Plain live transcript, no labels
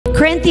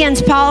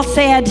Corinthians, Paul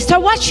said, so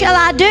what shall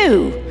I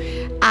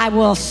do? I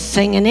will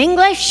sing in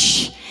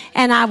English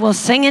and I will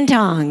sing in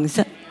tongues.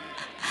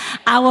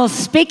 I will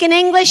speak in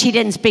English. He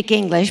didn't speak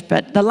English,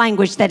 but the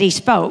language that he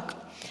spoke.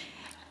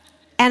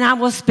 And I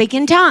will speak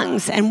in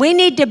tongues. And we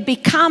need to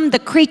become the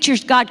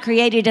creatures God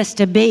created us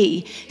to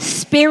be,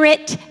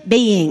 spirit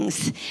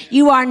beings.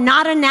 You are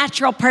not a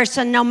natural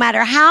person, no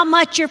matter how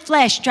much your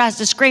flesh tries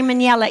to scream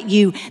and yell at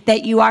you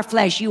that you are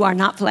flesh. You are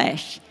not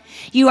flesh.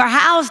 You are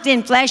housed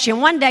in flesh,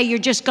 and one day you're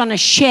just going to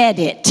shed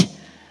it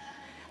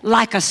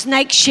like a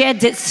snake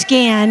sheds its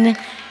skin.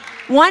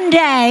 One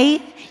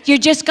day you're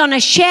just going to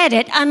shed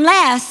it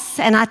unless,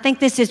 and I think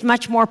this is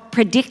much more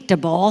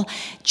predictable,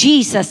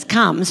 Jesus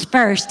comes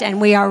first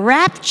and we are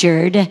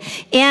raptured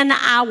in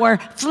our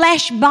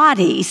flesh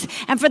bodies.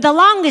 And for the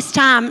longest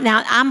time,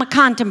 now I'm a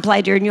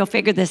contemplator and you'll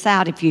figure this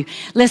out if you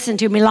listen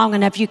to me long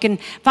enough. You can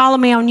follow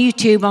me on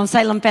YouTube on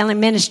Salem Family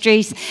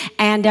Ministries,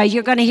 and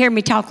you're going to hear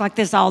me talk like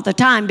this all the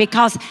time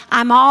because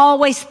I'm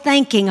always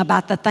thinking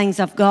about the things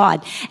of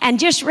God. And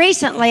just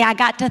recently I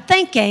got to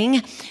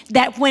thinking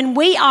that when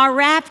we are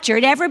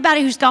raptured,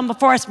 everybody who's gone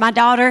before us, my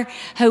daughter,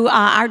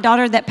 our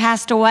daughter that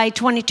passed away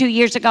 22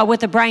 years ago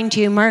with a brain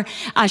tumor,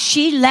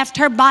 she left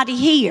her body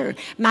here.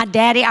 My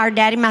daddy, our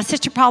daddy, my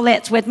sister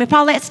Paulette's with me.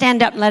 Paulette,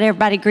 stand up and let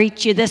everybody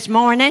greet you this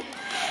morning.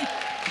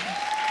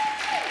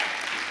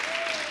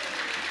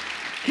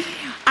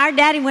 Our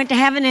daddy went to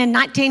heaven in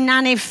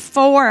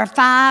 1994 or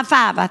 5,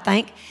 I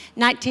think,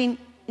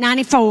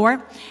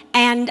 1994,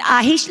 and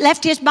he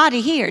left his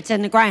body here. It's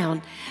in the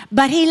ground.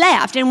 But he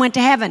left and went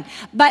to heaven.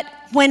 But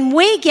when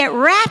we get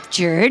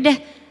raptured,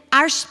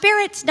 our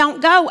spirits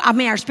don't go. I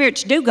mean, our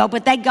spirits do go,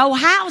 but they go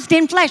housed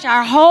in flesh.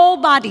 Our whole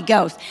body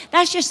goes.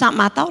 That's just something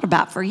I thought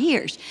about for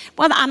years.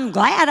 Well, I'm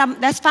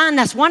glad. That's fine.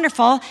 That's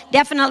wonderful.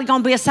 Definitely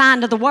going to be a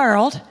sign to the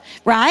world,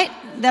 right?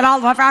 That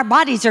all of our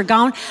bodies are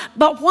gone.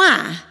 But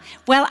why?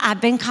 Well, I've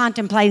been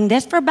contemplating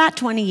this for about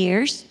 20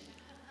 years.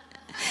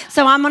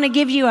 So I'm going to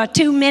give you a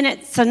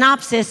 2-minute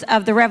synopsis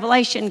of the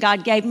revelation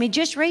God gave me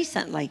just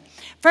recently.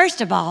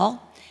 First of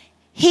all,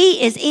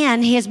 he is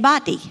in his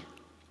body.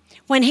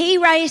 When he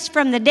raised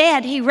from the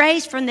dead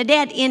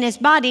in his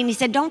body, and he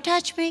said, don't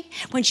touch me.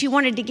 When she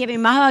wanted to give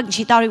him a hug, and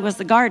she thought he was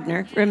the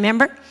gardener,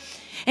 remember?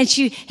 And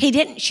she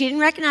didn't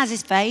recognize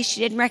his face,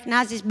 she didn't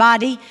recognize his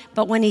body,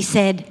 but when he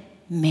said,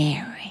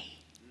 Mary,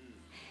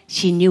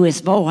 she knew his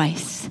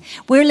voice.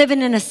 We're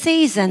living in a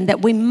season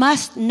that we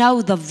must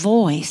know the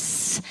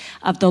voice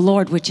of the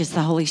Lord, which is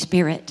the Holy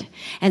Spirit.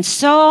 And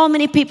so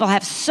many people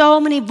have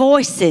so many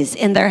voices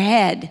in their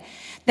head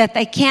that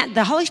they can't,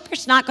 the Holy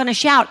Spirit's not going to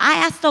shout. I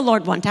asked the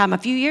Lord one time a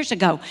few years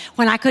ago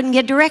when I couldn't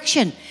get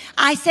direction.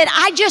 I said,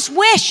 I just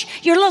wish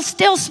your little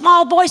still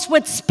small voice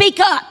would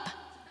speak up.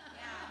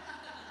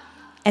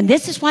 And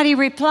this is what he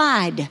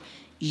replied,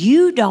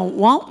 you don't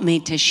want me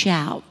to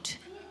shout.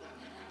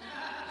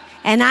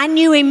 And I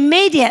knew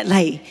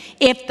immediately,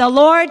 if the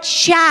Lord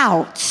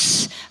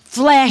shouts,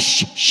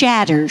 flesh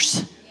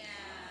shatters.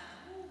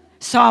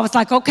 So I was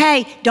like,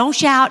 okay, don't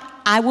shout.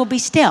 I will be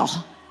still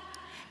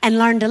and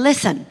learn to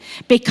listen.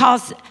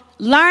 Because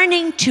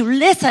learning to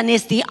listen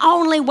is the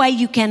only way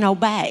you can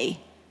obey.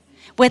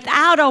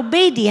 Without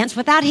obedience,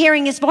 without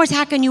hearing his voice,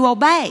 how can you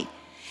obey?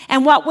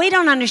 And what we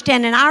don't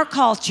understand in our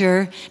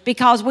culture,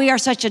 because we are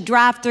such a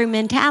drive-through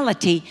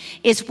mentality,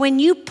 is when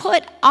you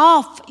put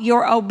off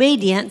your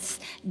obedience,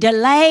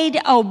 delayed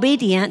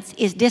obedience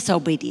is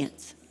disobedience.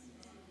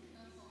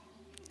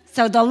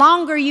 So the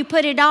longer you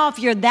put it off,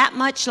 you're that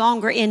much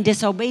longer in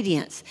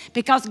disobedience,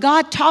 because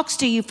God talks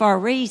to you for a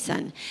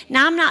reason.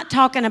 Now, I'm not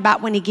talking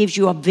about when he gives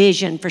you a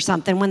vision for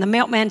something. When the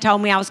milkman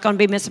told me I was going to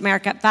be Miss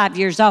America at 5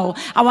 years old,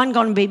 I wasn't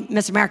going to be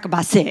Miss America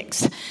by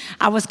 6.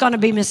 I was going to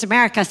be Miss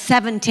America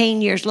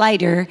 17 years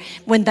later,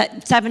 when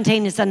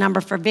 17 is the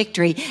number for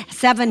victory.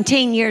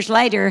 17 years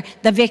later,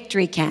 the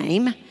victory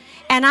came.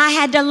 And I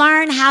had to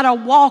learn how to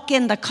walk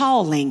in the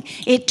calling.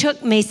 It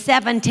took me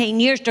 17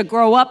 years to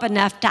grow up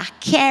enough to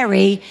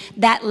carry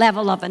that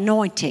level of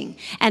anointing.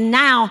 And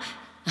now,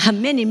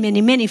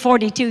 many,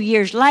 42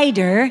 years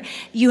later,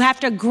 you have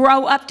to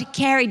grow up to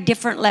carry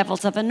different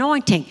levels of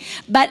anointing.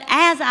 But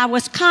as I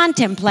was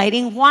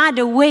contemplating, why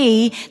do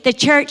we, the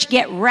church,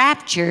 get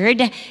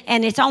raptured?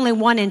 And it's only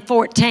 1 in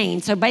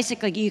 14. So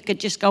basically, you could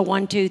just go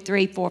 1, 2,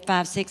 3, 4,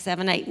 5, 6,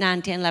 7, 8,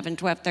 9, 10, 11,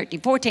 12, 13,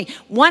 14.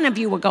 One of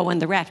you will go in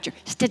the rapture,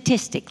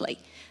 statistically,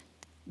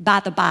 by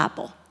the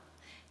Bible.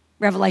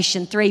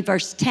 Revelation 3,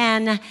 verse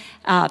 10,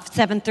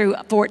 7 through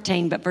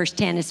 14, but verse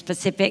 10 is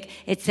specific.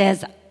 It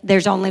says,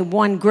 there's only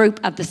one group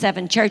of the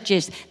 7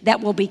 churches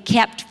that will be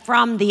kept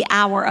from the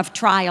hour of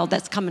trial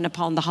that's coming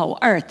upon the whole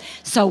earth.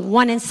 So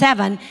 1 in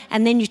 7,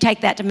 and then you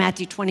take that to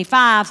Matthew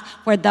 25,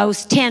 where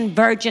those 10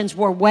 virgins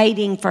were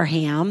waiting for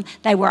him.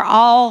 They were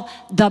all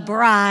the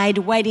bride,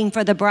 waiting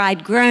for the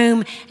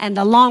bridegroom, and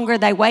the longer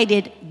they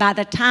waited, by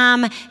the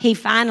time he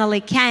finally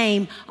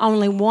came,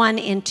 only 1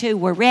 in 2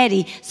 were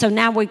ready. So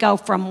now we go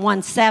from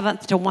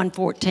 1/7 to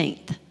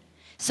 1/14.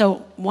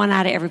 So 1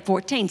 out of every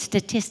 14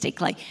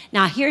 statistically.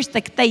 Now here's the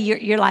thing,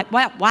 you're like,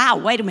 well, wow,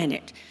 wait a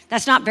minute.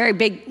 That's not a very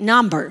big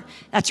number.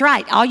 That's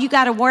right. All you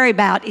got to worry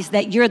about is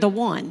that you're the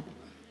one.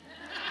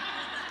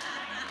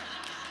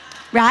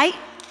 Right?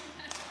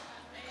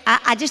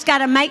 I just got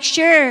to make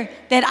sure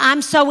that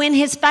I'm so in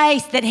his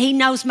face that he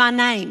knows my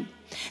name,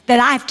 that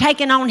I've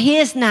taken on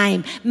his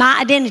name, my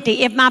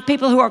identity. If my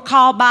people who are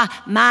called by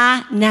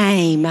my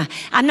name,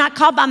 I'm not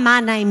called by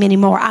my name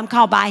anymore. I'm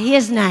called by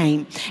his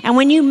name. And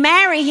when you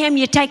marry him,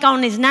 you take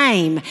on his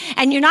name.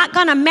 And you're not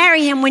going to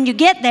marry him when you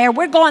get there.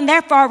 We're going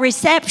there for a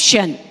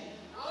reception.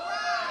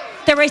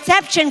 The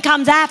reception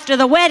comes after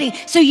the wedding.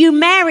 So you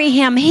marry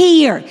him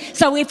here.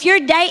 So if you're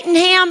dating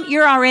him,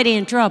 you're already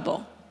in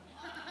trouble.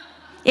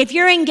 If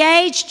you're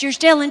engaged, you're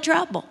still in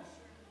trouble.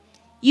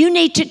 You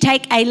need to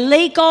take a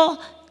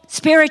legal,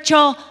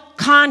 spiritual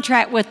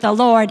contract with the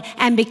Lord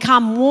and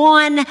become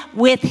one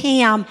with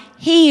him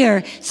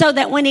here, so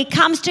that when he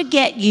comes to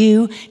get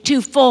you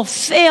to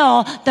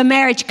fulfill the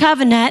marriage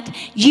covenant,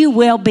 you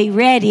will be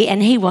ready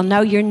and he will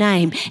know your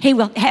name.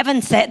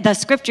 Heaven said, the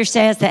scripture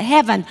says that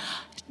heaven,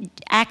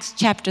 Acts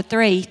chapter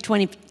 3,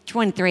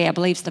 23, I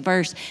believe is the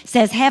verse,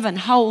 says heaven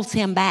holds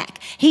him back.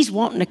 He's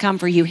wanting to come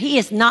for you. He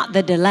is not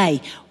the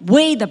delay.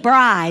 We, the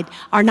bride,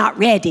 are not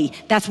ready.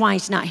 That's why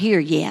he's not here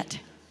yet.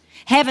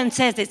 Heaven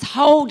says it's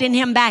holding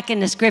him back in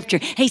the scripture.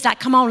 He's like,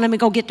 come on, let me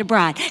go get the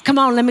bride. Come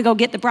on, let me go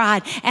get the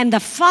bride. And the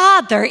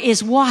Father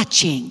is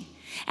watching.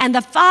 And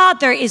the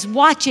Father is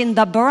watching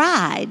the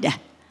bride.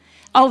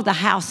 Oh, the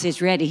house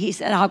is ready. He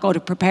said, I'll go to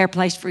prepare a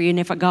place for you. And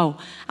if I go,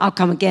 I'll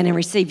come again and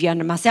receive you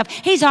unto myself.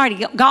 He's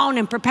already gone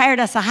and prepared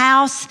us a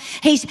house.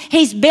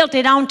 He's built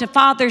it onto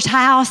Father's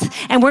house.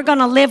 And we're going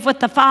to live with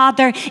the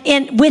Father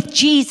with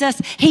Jesus.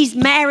 He's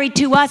married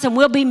to us and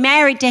we'll be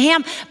married to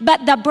him.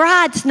 But the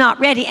bride's not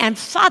ready. And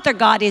Father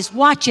God is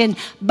watching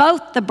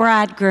both the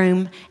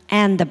bridegroom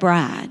and the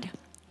bride.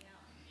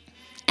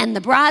 And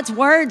the bride's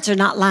words are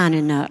not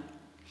lining up.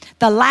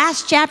 The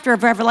last chapter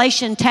of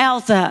Revelation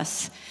tells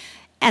us,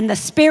 and the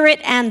Spirit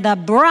and the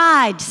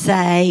bride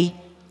say,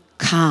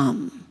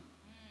 come.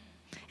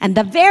 And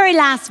the very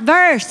last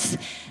verse,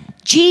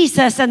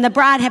 Jesus and the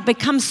bride have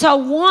become so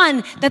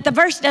one that the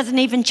verse doesn't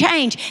even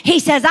change. He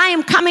says, I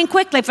am coming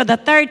quickly, for the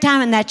third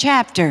time in that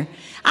chapter.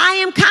 I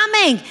am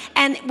coming.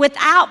 And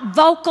without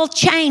vocal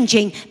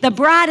changing, the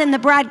bride and the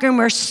bridegroom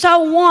are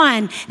so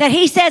one that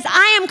he says,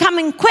 I am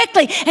coming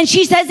quickly. And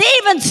she says,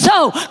 even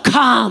so,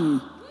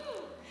 come.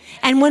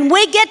 And when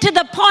we get to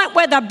the point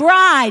where the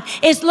bride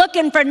is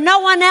looking for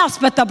no one else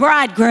but the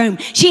bridegroom,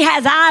 she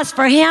has eyes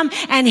for him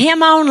and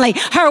him only.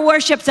 Her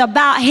worship's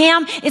about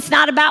him. It's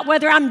not about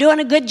whether I'm doing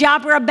a good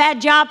job or a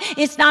bad job.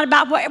 It's not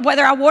about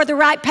whether I wore the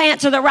right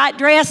pants or the right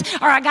dress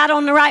or I got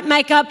on the right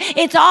makeup.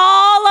 It's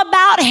all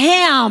about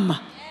him.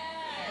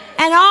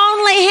 And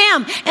only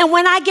him. And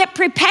when I get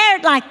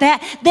prepared like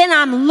that, then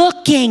I'm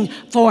looking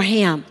for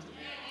him.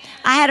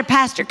 I had a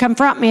pastor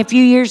confront me a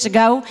few years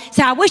ago,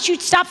 say, I wish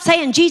you'd stop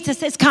saying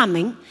Jesus is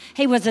coming.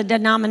 He was a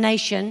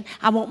denomination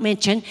I won't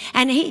mention.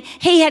 And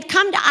he had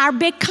come to our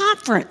big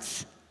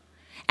conference.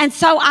 And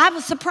so I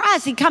was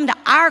surprised he'd come to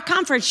our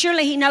conference.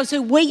 Surely he knows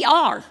who we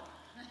are,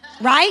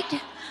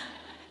 right?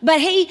 But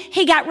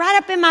he got right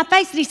up in my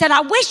face and he said,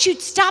 I wish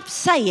you'd stop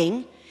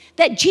saying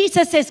that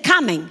Jesus is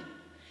coming.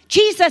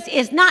 Jesus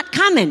is not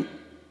coming.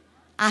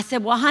 I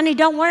said, well, honey,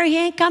 don't worry. He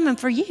ain't coming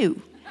for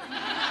you.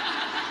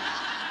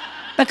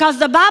 Because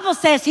the Bible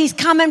says he's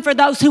coming for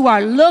those who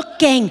are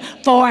looking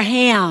for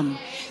him.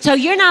 So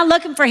you're not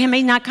looking for him.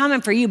 He's not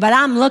coming for you, but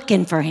I'm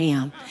looking for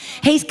him.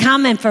 He's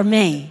coming for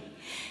me.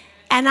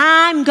 And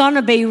I'm going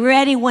to be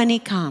ready when he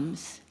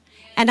comes.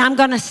 And I'm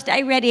going to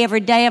stay ready every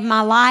day of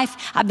my life.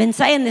 I've been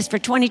saying this for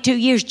 22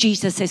 years.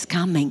 Jesus is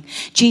coming.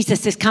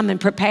 Jesus is coming.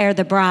 Prepare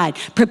the bride.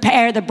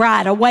 Prepare the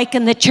bride.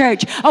 Awaken the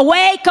church.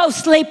 Awake, O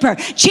sleeper.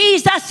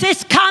 Jesus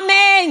is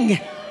coming.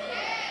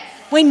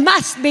 We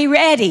must be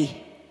ready.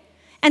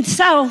 And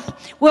so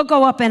we'll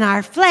go up in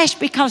our flesh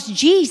because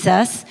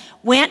Jesus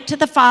went to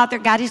the Father,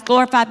 got his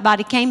glorified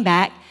body, came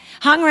back,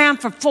 hung around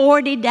for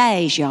 40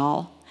 days,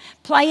 y'all,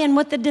 playing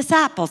with the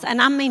disciples.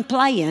 And I mean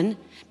playing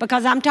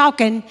because I'm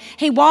talking,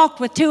 he walked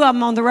with two of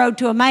them on the road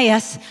to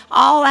Emmaus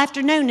all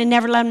afternoon and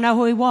never let them know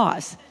who he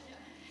was.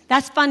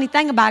 That's the funny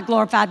thing about a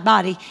glorified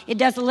body. It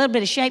does a little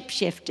bit of shape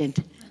shifting.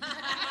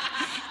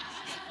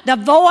 The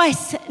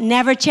voice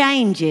never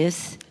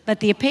changes, but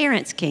the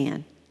appearance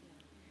can.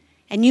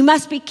 And you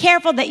must be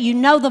careful that you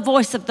know the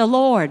voice of the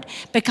Lord,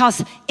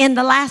 because in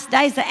the last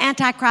days, the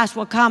Antichrist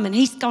will come and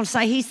he's going to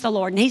say he's the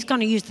Lord and he's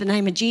going to use the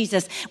name of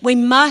Jesus. We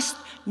must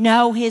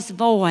know his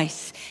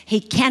voice. He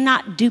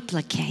cannot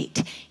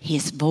duplicate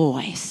his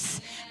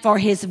voice, for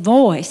his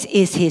voice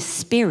is his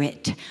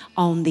spirit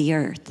on the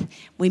earth.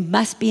 We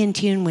must be in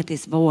tune with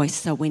his voice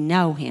so we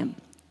know him.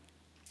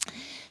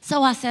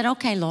 So I said,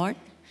 okay, Lord,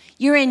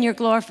 you're in your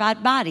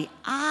glorified body.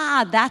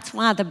 That's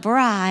why the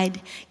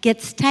bride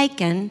gets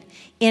taken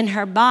in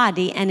her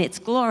body and it's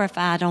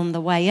glorified on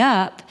the way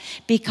up,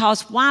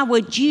 because why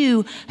would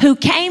you, who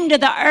came to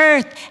the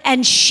earth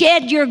and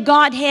shed your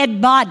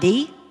Godhead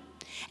body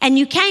And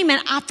you came,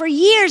 and for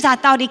years I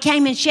thought he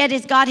came and shed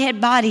his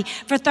Godhead body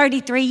for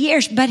 33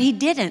 years, but he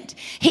didn't.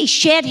 He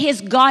shed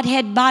his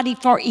Godhead body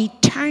for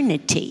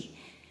eternity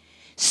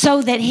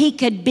so that he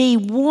could be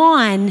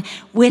one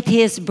with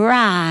his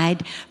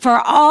bride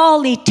for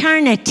all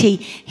eternity.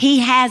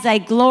 He has a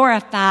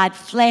glorified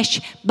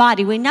flesh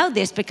body. We know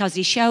this because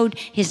he showed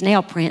his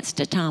nail prints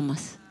to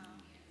Thomas.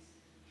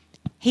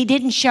 He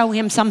didn't show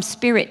him some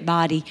spirit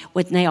body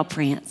with nail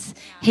prints.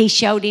 He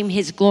showed him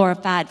his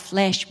glorified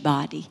flesh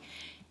body.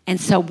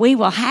 And so we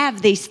will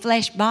have these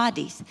flesh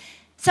bodies.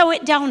 So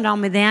it dawned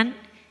on me then,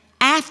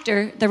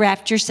 after the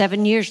rapture,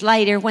 7 years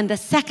later, when the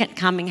second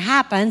coming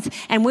happens,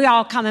 and we're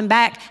all coming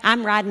back,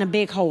 I'm riding a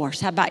big horse.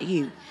 How about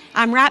you?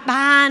 I'm right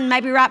behind,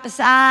 maybe right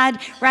beside.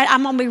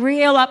 I'm going to be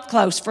real up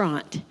close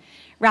front.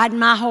 Riding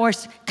my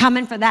horse,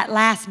 coming for that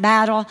last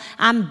battle.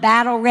 I'm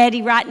battle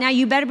ready right now.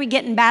 You better be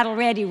getting battle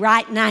ready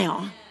right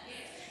now.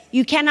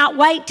 You cannot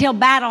wait till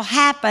battle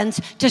happens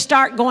to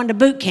start going to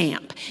boot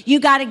camp. You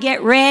got to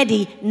get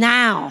ready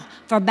now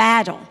for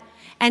battle.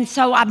 And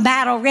so I'm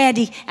battle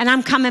ready, and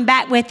I'm coming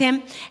back with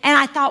him. And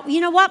I thought,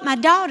 you know what? My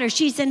daughter,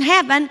 she's in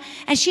heaven,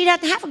 and she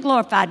doesn't have a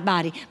glorified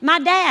body. My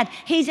dad,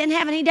 he's in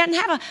heaven. He doesn't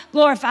have a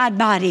glorified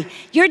body.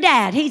 Your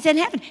dad, he's in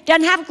heaven.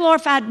 Doesn't have a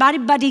glorified body,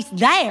 but he's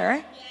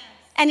there.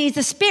 And he's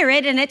a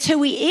spirit, and it's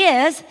who he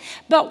is.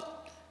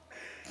 But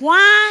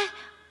why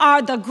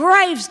are the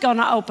graves going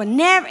to open?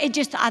 Never. I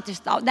just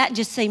thought that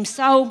just seemed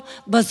so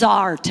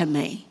bizarre to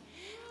me.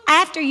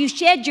 After you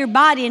shed your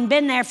body and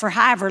been there for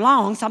however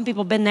long, some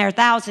people have been there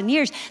 1,000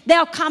 years,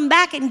 they'll come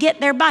back and get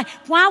their body.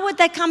 Why would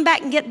they come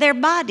back and get their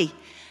body?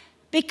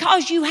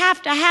 Because you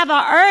have to have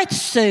an earth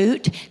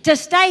suit to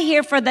stay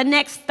here for the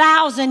next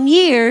 1,000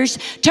 years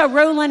to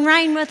rule and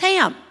reign with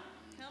him.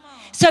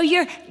 So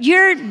your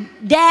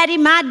daddy,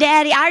 my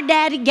daddy, our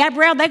daddy,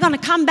 Gabriel, they're going to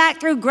come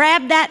back through,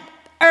 grab that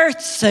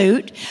earth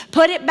suit,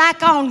 put it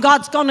back on.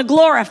 God's going to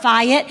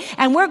glorify it,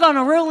 and we're going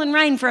to rule and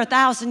reign for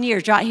 1,000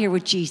 years right here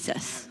with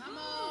Jesus.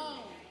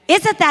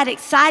 Isn't that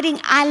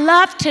exciting? I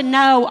love to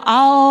know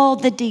all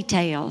the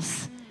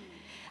details.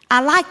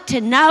 I like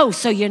to know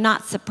so you're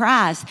not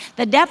surprised.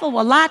 The devil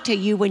will lie to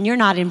you when you're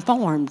not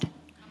informed.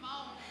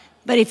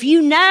 But if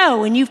you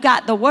know and you've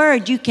got the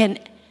word, you can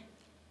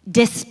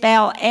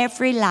dispel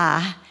every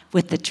lie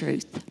with the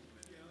truth.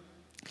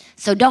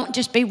 So don't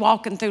just be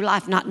walking through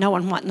life not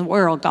knowing what in the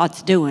world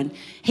God's doing.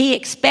 He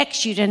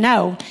expects you to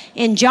know.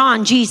 In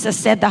John, Jesus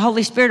said the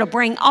Holy Spirit will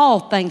bring all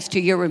things to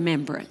your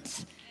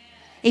remembrance.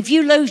 If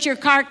you lose your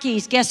car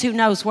keys, guess who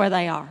knows where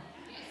they are?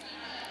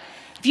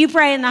 If you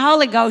pray in the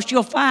Holy Ghost,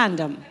 you'll find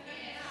them.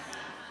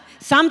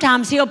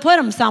 Sometimes he'll put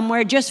them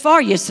somewhere just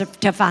for you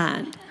to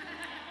find.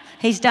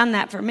 He's done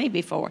that for me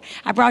before.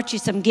 I brought you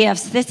some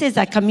gifts. This is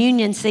a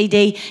communion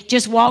CD.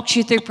 Just walks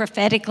you through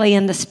prophetically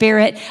in the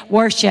Spirit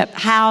worship,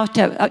 how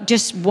to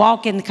just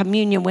walk in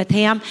communion with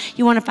him.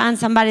 You want to find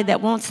somebody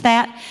that wants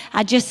that?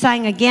 I just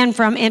sang again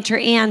from Enter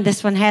In.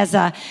 This one has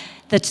the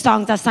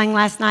songs I sang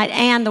last night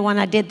and the one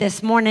I did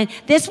this morning.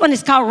 This one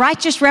is called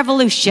Righteous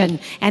Revolution,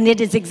 and it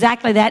is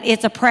exactly that.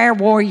 It's a Prayer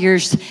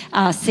Warriors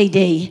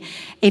CD.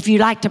 If you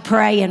like to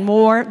pray and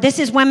war. This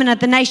is Women of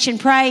the Nation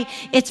Pray.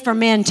 It's for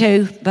men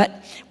too,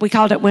 but we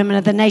called it Women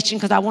of the Nation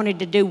because I wanted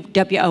to do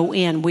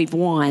WON, we've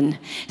won.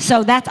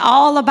 So that's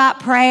all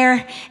about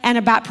prayer and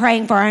about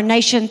praying for our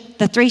nation,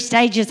 the 3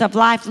 stages of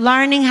life,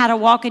 learning how to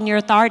walk in your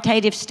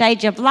authoritative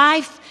stage of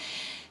life,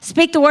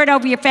 speak the word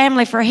over your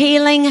family for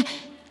healing,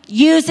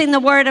 using the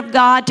word of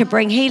God to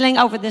bring healing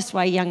over this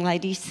way, young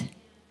ladies.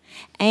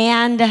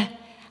 And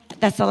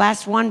that's the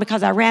last one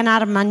because I ran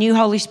out of my new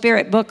Holy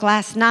Spirit book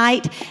last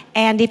night.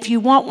 And if you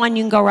want one,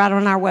 you can go right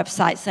on our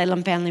website,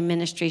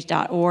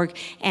 salemfamilyministries.org,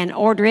 and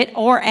order it,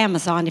 or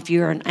Amazon if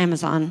you're an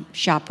Amazon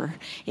shopper.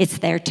 It's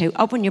there too.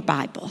 Open your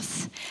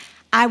Bibles.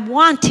 I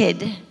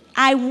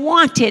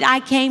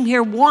came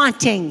here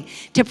wanting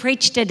to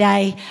preach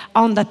today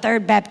on the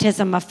 3rd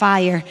baptism of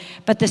fire,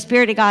 but the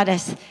Spirit of God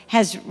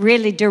has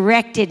really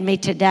directed me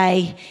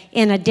today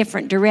in a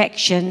different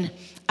direction,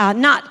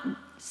 not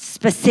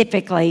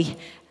specifically,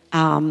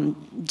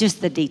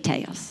 just the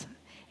details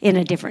in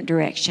a different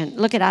direction.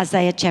 Look at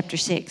Isaiah chapter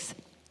 6.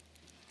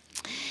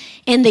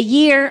 In the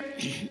year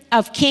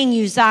of King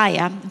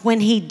Uzziah, when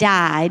he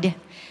died,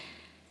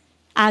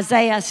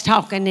 Isaiah's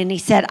talking and he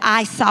said,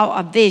 I saw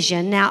a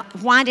vision. Now,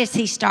 why does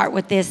he start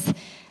with this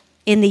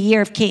in the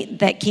year of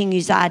that King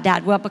Uzziah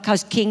died? Well,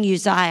 because King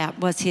Uzziah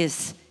was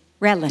his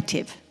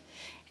relative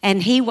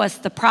and he was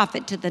the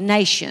prophet to the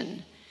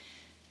nation.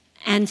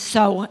 And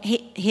so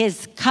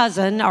his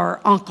cousin or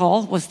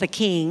uncle was the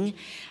king,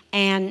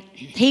 and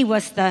he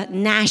was the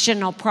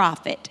national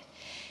prophet,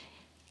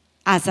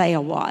 Isaiah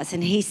was.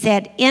 And he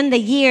said, in the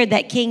year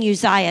that King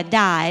Uzziah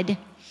died,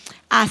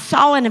 I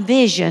saw in a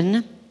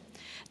vision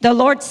the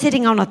Lord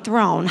sitting on a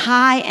throne,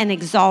 high and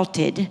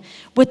exalted,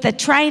 with the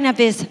train of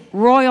his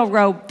royal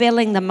robe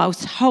filling the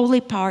most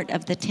holy part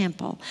of the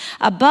temple.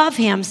 Above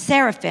him,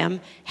 seraphim,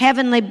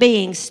 heavenly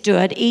beings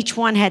stood. Each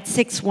one had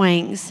 6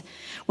 wings.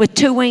 With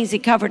 2 wings he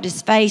covered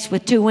his face,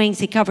 with 2 wings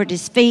he covered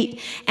his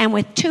feet, and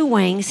with 2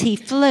 wings he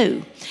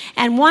flew.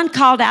 And one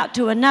called out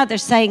to another,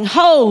 saying,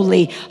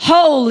 Holy,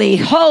 holy,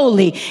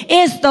 holy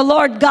is the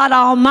Lord God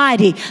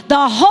Almighty.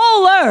 The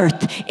whole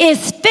earth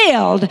is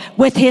filled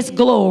with his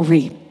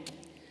glory.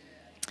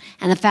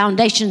 And the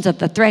foundations of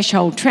the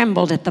threshold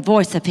trembled at the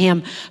voice of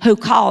him who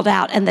called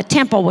out, and the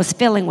temple was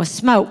filling with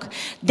smoke.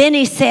 Then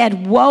he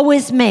said, Woe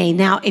is me.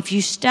 Now, if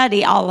you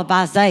study all of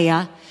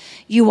Isaiah,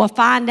 you will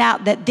find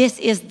out that this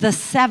is the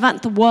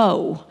 7th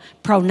woe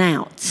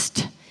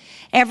pronounced.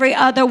 Every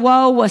other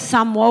woe was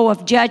some woe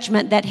of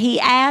judgment that he,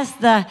 as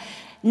the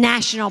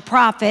national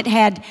prophet,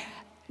 had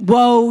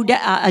woe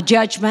a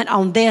judgment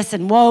on this,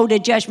 and woe to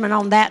judgment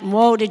on that, and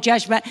woe to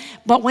judgment.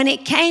 But when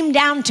it came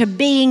down to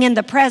being in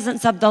the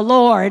presence of the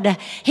Lord,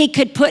 he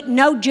could put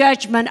no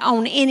judgment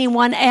on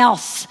anyone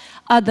else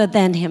other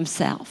than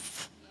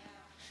himself.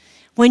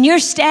 When you're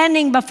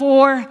standing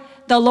before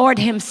the Lord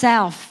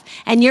himself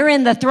and you're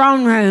in the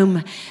throne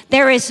room,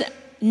 there is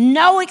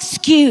no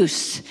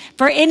excuse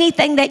for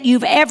anything that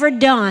you've ever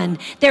done.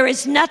 There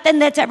is nothing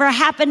that's ever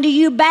happened to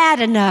you bad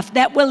enough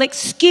that will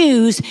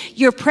excuse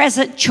your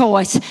present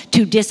choice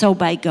to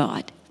disobey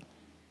God.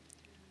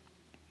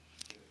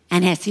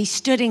 And as he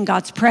stood in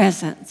God's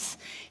presence,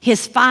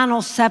 his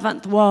final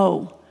 7th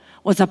woe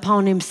was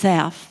upon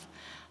himself.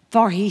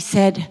 For he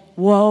said,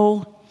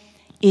 Woe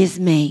is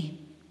me.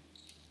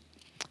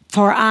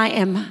 For I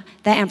am,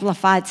 the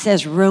Amplified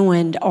says,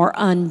 ruined or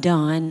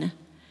undone.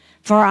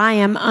 For I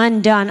am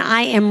undone,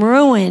 I am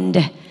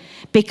ruined,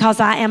 because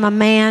I am a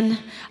man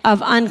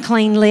of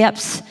unclean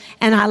lips,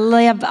 and I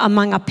live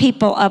among a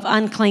people of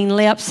unclean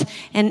lips.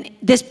 And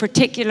this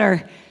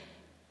particular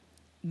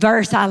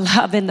verse I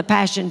love in the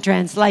Passion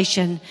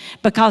Translation,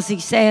 because he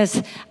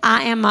says,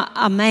 I am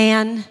a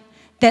man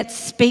that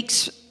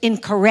speaks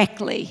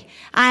incorrectly.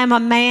 I am a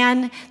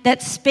man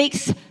that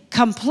speaks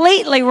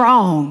completely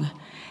wrong,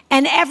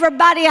 and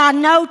everybody I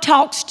know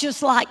talks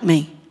just like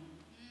me.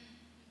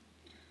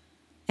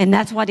 And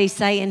that's what he's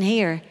saying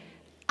here.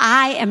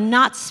 I am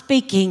not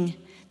speaking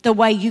the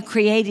way you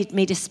created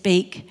me to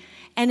speak.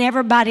 And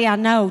everybody I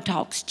know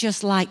talks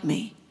just like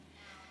me.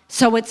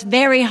 So it's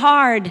very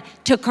hard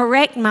to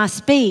correct my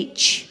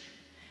speech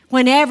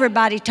when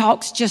everybody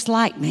talks just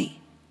like me.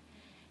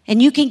 And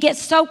you can get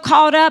so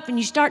caught up and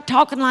you start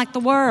talking like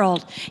the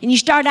world, and you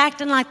start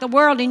acting like the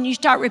world, and you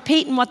start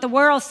repeating what the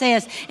world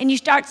says, and you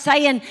start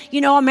saying, you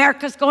know,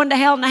 America's going to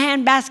hell in a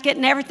handbasket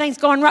and everything's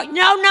going wrong.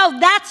 No,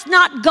 that's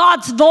not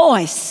God's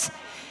voice.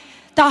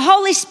 The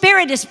Holy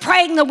Spirit is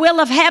praying the will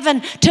of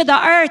heaven to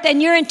the earth,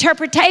 and your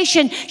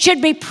interpretation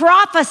should be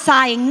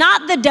prophesying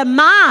not the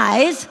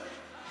demise,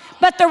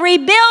 but the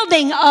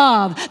rebuilding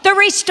of, the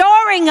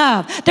restoring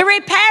of, the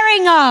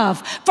repairing of.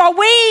 For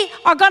we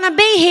are going to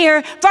be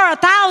here for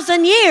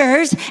 1,000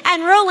 years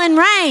and rule and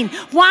reign.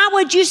 Why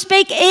would you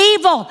speak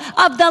evil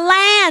of the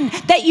land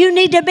that you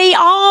need to be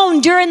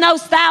on during those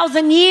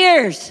 1,000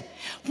 years?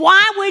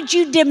 Why would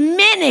you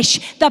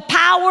diminish the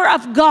power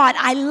of God?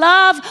 I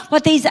love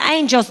what these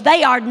angels,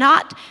 they are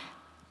not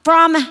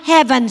from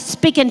heaven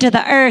speaking to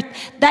the earth.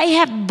 They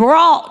have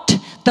brought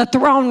the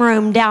throne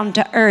room down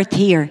to earth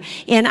here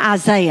in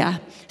Isaiah.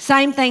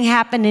 Same thing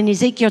happened in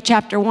Ezekiel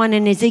chapter 1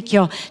 and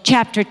Ezekiel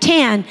chapter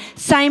 10.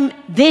 Same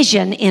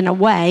vision in a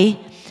way,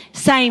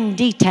 same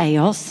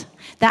details.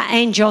 The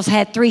angels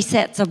had 3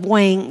 sets of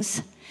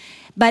wings.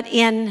 But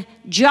in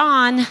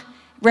John,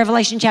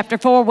 Revelation chapter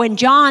 4, when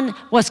John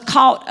was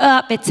caught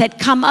up, it said,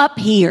 come up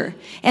here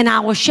and I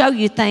will show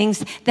you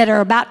things that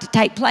are about to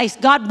take place.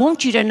 God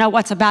wants you to know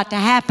what's about to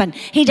happen.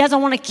 He doesn't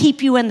want to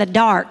keep you in the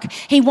dark.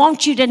 He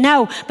wants you to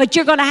know, but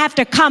you're going to have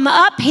to come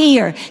up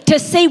here to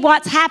see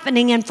what's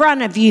happening in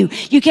front of you.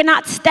 You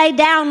cannot stay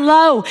down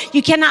low.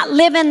 You cannot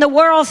live in the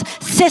world's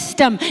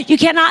system. You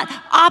cannot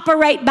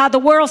operate by the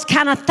world's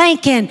kind of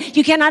thinking.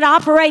 You cannot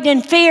operate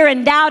in fear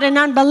and doubt and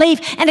unbelief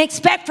and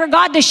expect for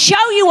God to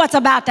show you what's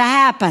about to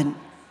happen.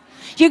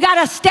 You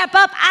got to step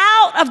up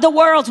out of the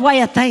world's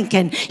way of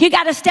thinking. You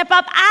got to step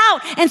up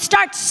out and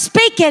start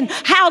speaking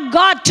how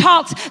God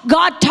talks.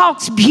 God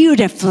talks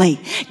beautifully.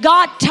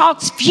 God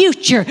talks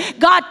future.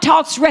 God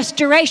talks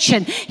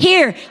restoration.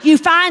 Here you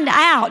find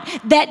out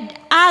that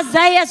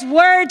Isaiah's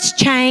words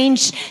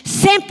changed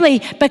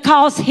simply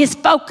because his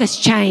focus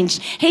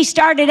changed. He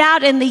started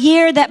out in the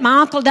year that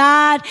my uncle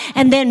died,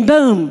 and then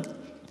boom,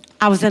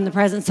 I was in the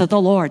presence of the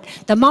Lord.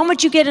 The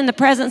moment you get in the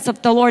presence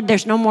of the Lord,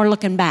 there's no more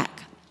looking back.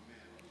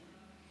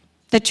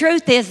 The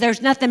truth is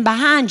there's nothing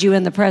behind you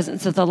in the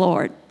presence of the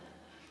Lord.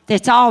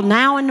 It's all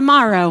now and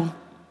tomorrow.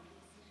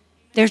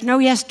 There's no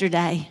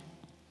yesterday.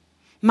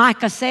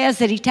 Micah says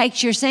that he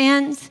takes your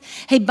sins,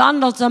 he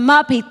bundles them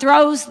up, he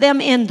throws them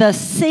in the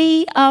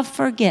sea of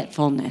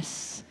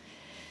forgetfulness.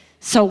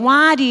 So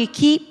why do you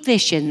keep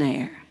fishing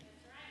there?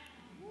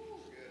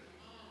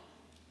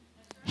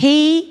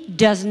 He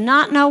does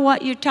not know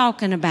what you're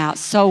talking about,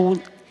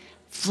 so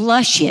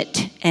flush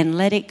it and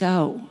let it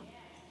go.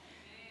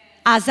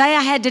 Isaiah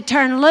had to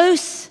turn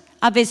loose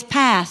of his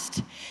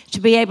past to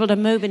be able to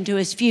move into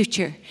his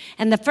future.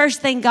 And the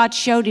first thing God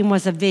showed him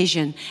was a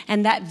vision.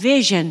 And that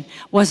vision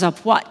was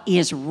of what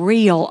is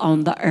real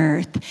on the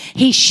earth.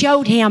 He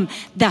showed him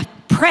the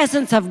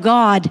presence of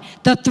God,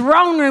 the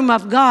throne room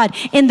of God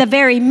in the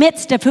very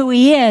midst of who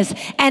he is.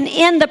 And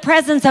in the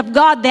presence of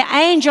God, the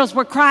angels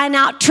were crying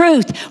out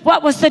truth.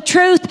 What was the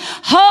truth?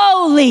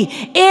 Holy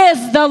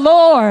is the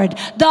Lord.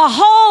 The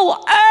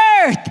whole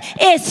earth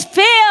is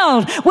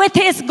filled with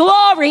his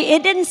glory.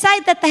 It didn't say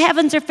that the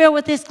heavens are filled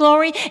with his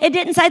glory. It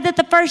didn't say that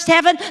the first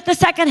heaven, the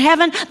second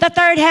heaven, the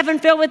third heaven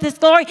filled with his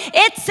glory.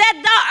 It said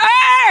the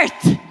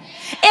earth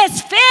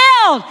is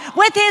filled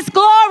with his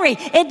glory.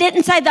 It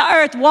didn't say the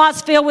earth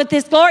was filled with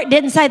his glory. It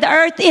didn't say the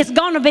earth is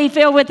going to be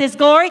filled with his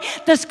glory.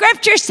 The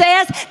scripture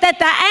says that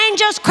the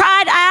angels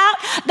cried out,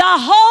 the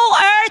whole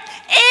earth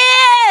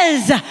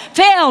is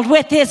filled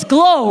with his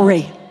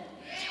glory.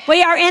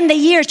 We are in the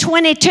year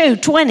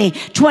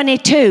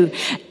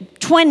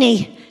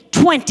 2020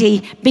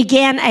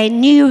 began a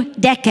new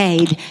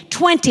decade.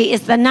 20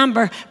 is the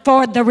number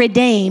for the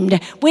redeemed.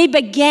 We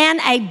began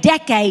a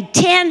decade,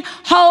 10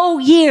 whole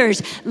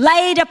years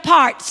laid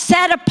apart,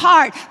 set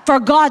apart for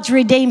God's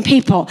redeemed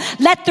people.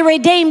 Let the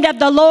redeemed of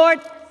the Lord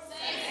say so.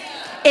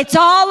 It's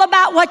all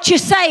about what you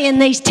say in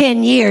these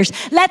 10 years.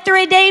 Let the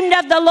redeemed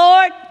of the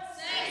Lord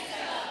say so.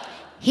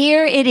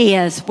 Here it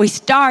is. We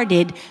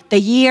started the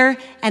year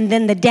and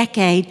then the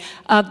decade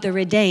of the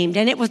redeemed.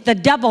 And it was the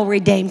double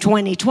redeemed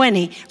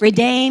 2020.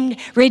 Redeemed.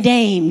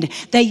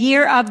 The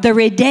year of the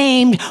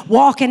redeemed,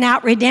 walking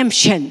out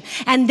redemption.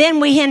 And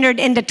then we entered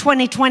into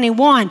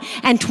 2021.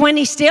 And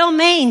 20 still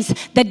means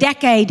the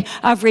decade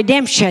of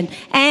redemption.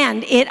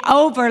 And it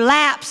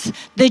overlaps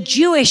the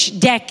Jewish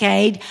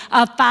decade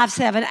of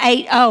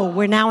 5780.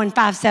 We're now in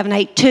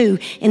 5782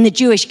 in the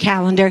Jewish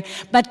calendar.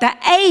 But the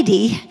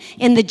 80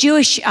 in the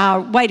Jewish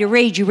way to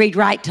read, you read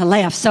right to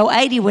left. So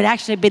 80 would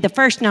actually be the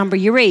first number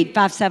you read,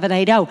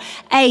 5780.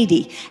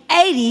 80.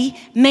 80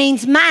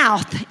 means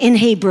mouth in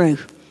Hebrew.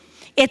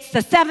 It's the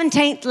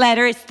 17th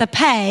letter, it's the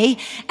pay,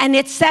 and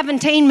it's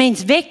 17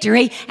 means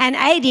victory, and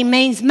 80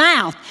 means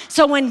mouth.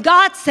 So when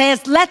God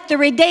says, let the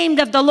redeemed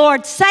of the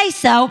Lord say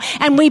so,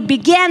 and we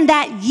began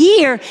that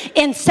year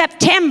in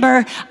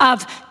September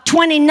of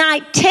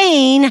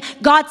 2019,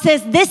 God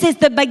says this is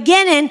the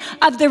beginning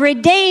of the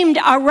redeemed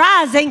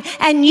arising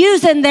and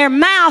using their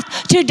mouth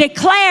to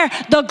declare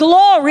the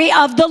glory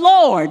of the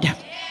Lord. Yes.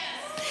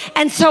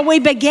 And so we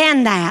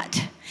began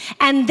that.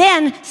 And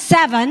then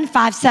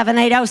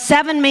 5780,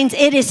 7 means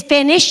it is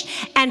finished,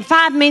 and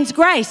 5 means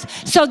grace.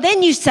 So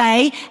then you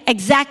say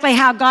exactly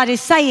how God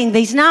is saying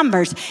these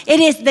numbers. It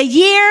is the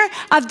year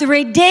of the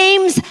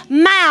redeemed's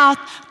mouth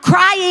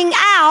crying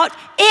out,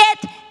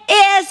 it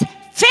is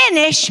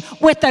finished,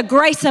 with the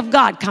grace of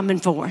God coming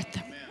forth.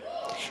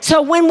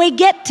 So when we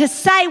get to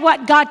say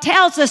what God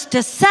tells us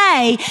to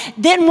say,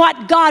 then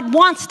what God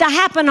wants to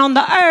happen on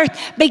the earth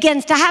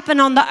begins to happen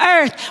on the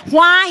earth.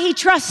 Why he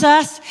trusts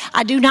us,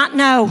 I do not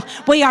know.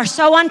 We are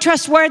so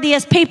untrustworthy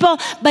as people,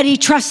 but he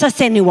trusts us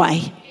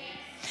anyway.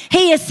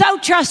 He is so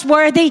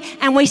trustworthy,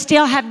 and we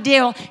still have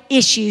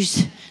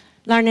issues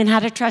learning how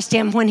to trust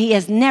him when he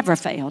has never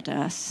failed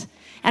us.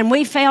 And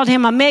we failed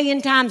him a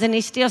million times, and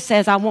he still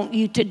says, I want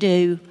you to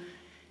do.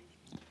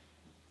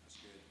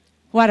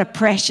 What a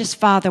precious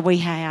Father we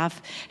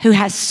have, who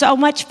has so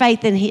much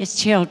faith in his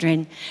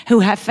children who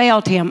have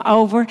failed him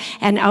over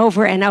and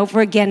over and over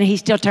again. And he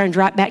still turns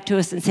right back to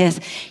us and says,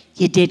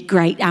 you did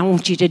great. I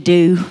want you to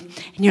do.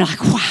 And you're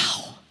like,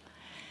 wow.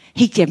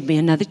 He gave me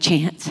another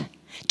chance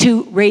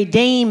to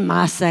redeem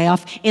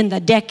myself in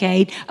the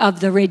decade of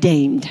the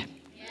redeemed.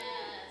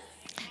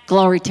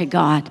 Glory to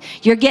God.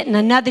 You're getting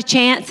another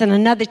chance and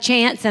another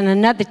chance and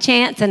another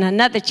chance and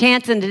another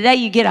chance. And today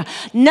you get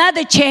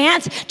another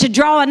chance to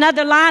draw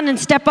another line and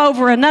step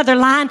over another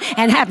line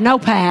and have no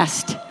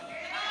past.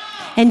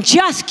 And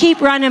just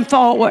keep running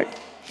forward.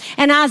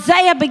 And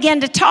Isaiah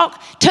began to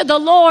talk to the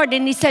Lord,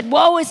 and he said,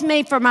 woe is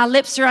me, for my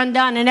lips are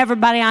undone, and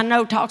everybody I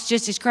know talks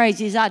just as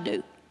crazy as I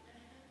do.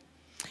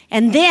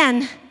 And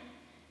then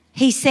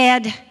he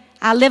said,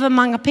 I live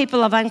among a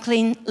people of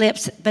unclean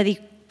lips, but he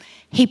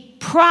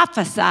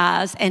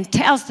prophesies and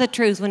tells the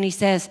truth when he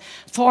says,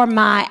 for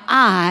my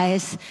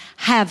eyes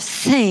have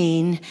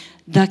seen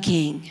the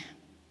King.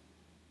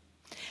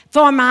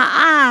 For my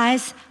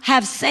eyes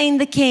have seen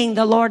the King,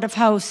 the Lord of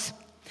hosts.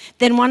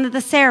 Then one of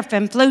the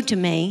seraphim flew to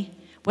me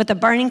with a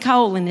burning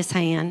coal in his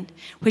hand,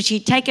 which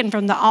he'd taken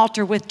from the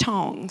altar with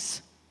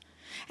tongs.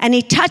 And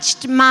he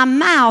touched my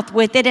mouth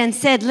with it and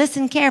said,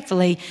 listen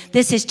carefully.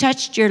 This has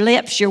touched your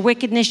lips. Your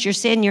wickedness, your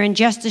sin, your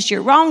injustice,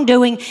 your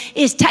wrongdoing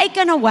is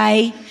taken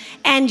away,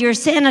 and your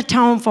sin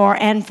atoned for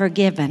and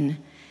forgiven.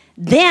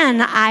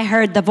 Then I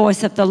heard the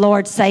voice of the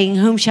Lord saying,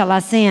 whom shall I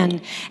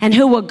send? And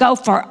who will go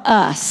for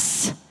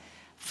us?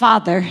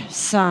 Father,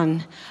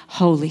 Son,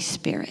 Holy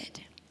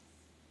Spirit.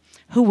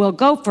 Who will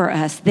go for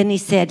us? Then he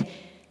said,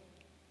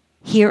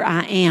 here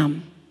I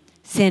am.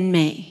 Send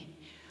me.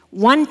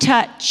 One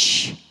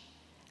touch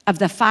of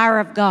the fire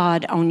of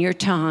God on your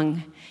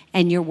tongue,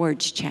 and your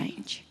words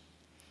change.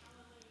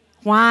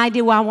 Why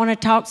do I want to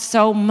talk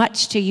so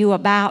much to you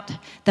about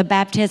the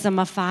baptism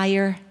of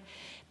fire?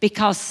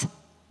 Because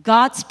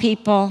God's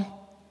people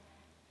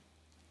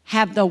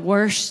have the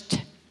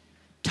worst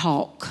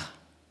talk.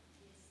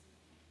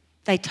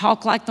 They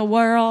talk like the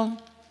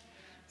world.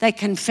 They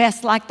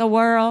confess like the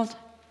world.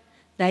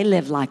 They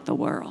live like the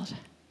world.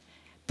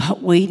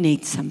 But we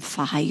need some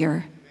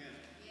fire.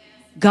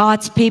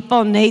 God's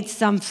people need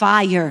some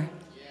fire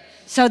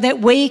so that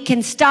we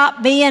can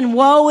stop being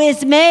woe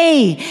is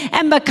me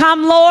and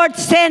become Lord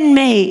send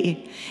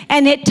me.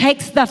 And it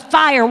takes the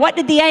fire. What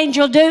did the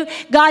angel do?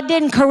 God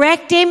didn't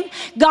correct him.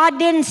 God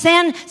didn't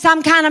send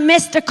some kind of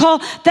mystical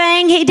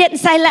thing. He didn't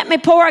say, let me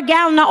pour a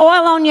gallon of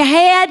oil on your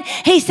head.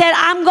 He said,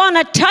 I'm going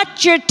to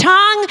touch your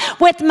tongue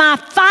with my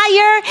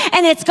fire,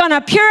 and it's going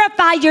to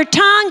purify your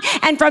tongue.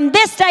 And from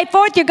this day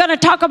forth, you're going to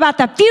talk about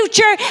the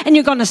future, and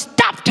you're going to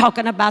stop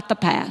talking about the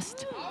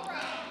past.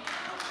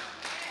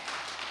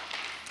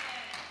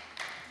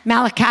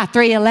 Malachi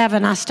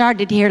 3:11, I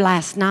started here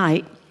last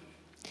night.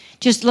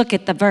 Just look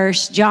at the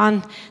verse.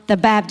 John the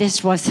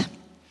Baptist was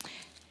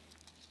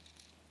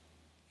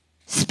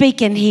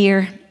speaking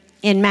here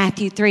in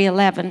Matthew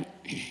 3:11.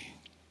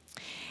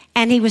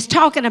 And he was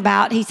talking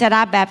about, he said,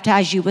 I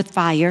baptize you with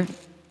fire.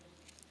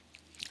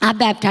 I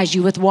baptize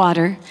you with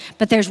water.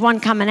 But there's one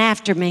coming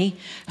after me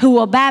who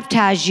will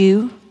baptize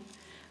you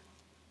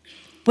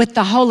with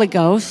the Holy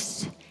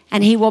Ghost.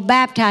 And he will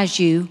baptize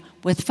you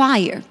with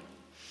fire.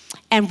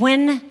 And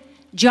when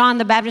John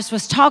the Baptist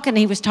was talking,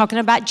 he was talking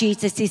about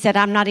Jesus. He said,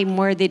 I'm not even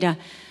worthy to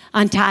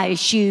untie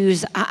his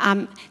shoes.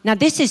 Now,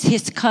 this is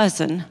his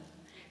cousin.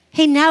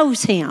 He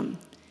knows him.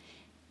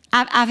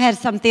 I've had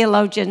some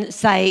theologians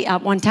say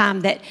one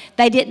time that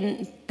they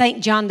didn't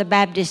think John the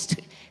Baptist,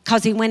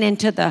 because he went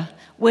into the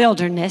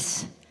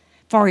wilderness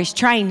for his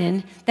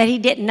training, that he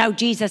didn't know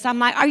Jesus. I'm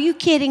like, are you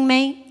kidding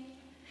me?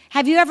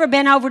 Have you ever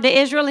been over to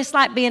Israel? It's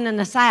like being in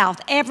the South.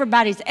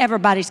 Everybody's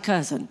everybody's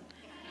cousin.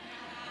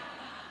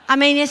 I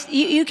mean,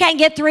 you can't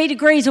get 3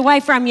 degrees away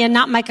from you and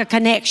not make a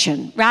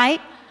connection, right?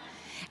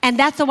 And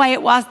that's the way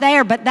it was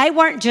there. But they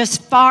weren't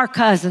just far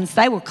cousins.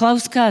 They were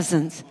close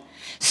cousins.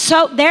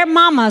 So their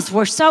mamas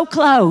were so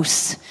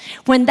close.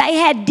 When they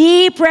had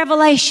deep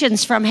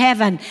revelations from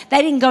heaven,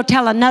 they didn't go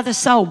tell another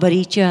soul but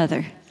each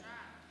other.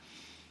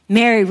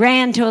 Mary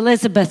ran to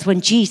Elizabeth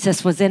when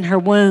Jesus was in her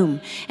womb.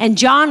 And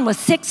John was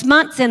 6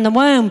 months in the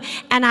womb.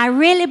 And I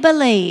really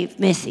believe,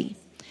 Missy,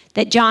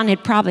 that John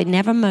had probably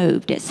never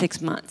moved at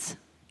 6 months.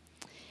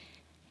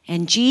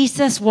 And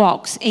Jesus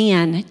walks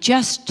in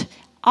just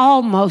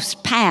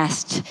almost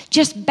past,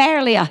 just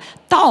barely a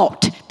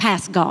thought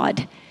past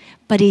God.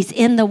 But he's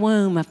in the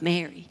womb of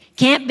Mary.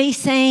 Can't be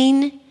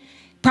seen.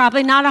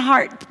 Probably not a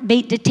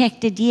heartbeat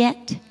detected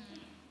yet.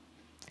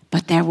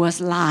 But there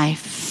was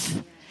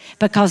life.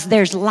 Because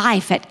there's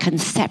life at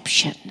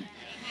conception.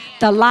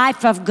 The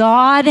life of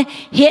God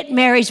hit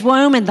Mary's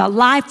womb, and the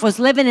life was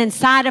living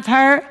inside of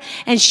her.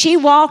 And she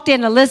walked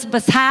in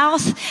Elizabeth's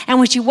house. And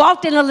when she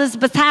walked in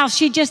Elizabeth's house,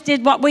 she just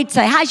did what we'd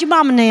say. How's your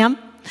mama, Nim?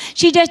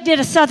 She just did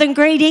a southern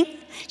greeting.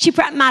 She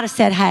might have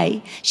said,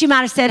 hey. She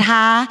might have said,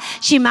 hi.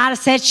 She might have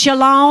said,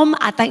 shalom.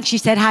 I think she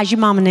said, how's your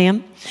mama,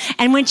 Nim?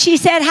 And when she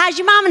said, how's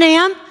your mama,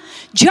 Nim?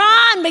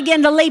 John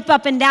began to leap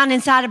up and down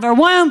inside of her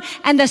womb.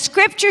 And the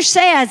scripture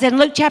says in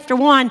Luke chapter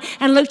 1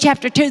 and Luke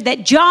chapter 2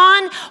 that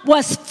John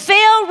was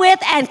filled with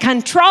and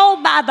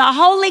controlled by the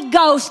Holy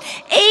Ghost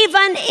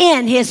even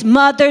in his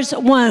mother's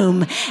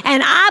womb.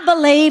 And I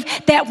believe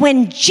that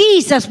when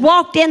Jesus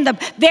walked in the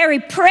very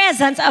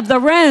presence of the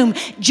room,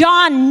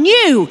 John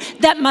knew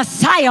that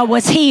Messiah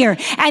was here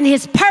and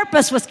his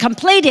purpose was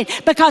completed,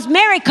 because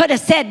Mary could have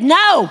said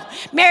no.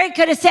 Mary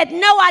could have said,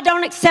 no, I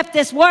don't accept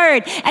this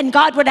word. And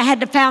God would have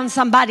had to found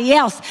somebody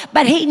else.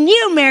 But he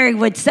knew Mary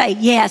would say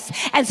yes.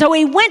 And so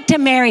he went to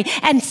Mary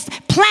and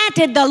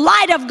planted the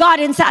light of God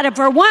inside of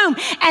her womb.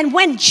 And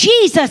when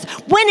Jesus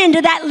went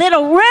into that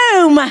little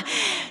room,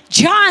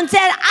 John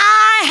said,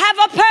 I have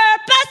a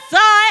purpose,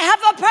 I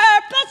have a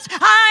purpose,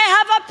 I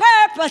have a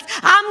purpose.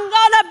 I'm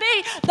going to be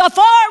the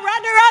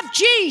forerunner of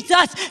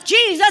Jesus.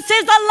 Jesus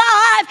is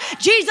alive.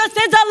 Jesus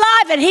is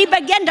alive. And he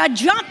began to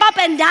jump up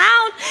and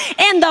down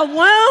in the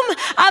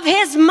womb of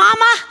his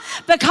mama,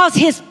 because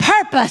his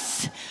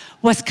purpose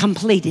was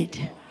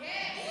completed.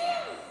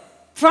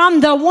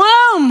 From the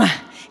womb,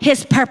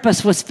 his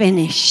purpose was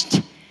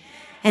finished.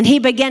 And he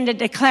began to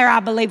declare, I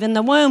believe, in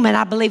the womb. And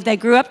I believe they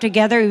grew up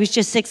together. He was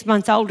just 6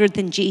 months older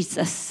than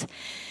Jesus.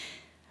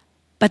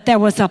 But there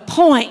was a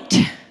point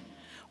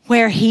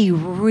where he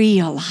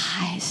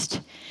realized,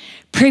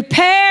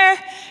 prepare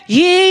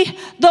ye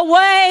the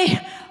way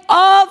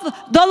of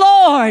the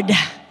Lord.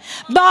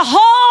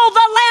 Behold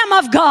the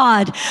Lamb of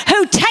God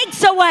who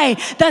takes away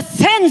the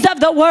sins of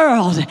the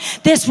world.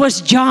 This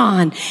was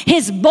John,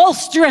 his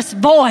boisterous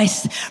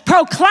voice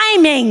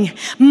proclaiming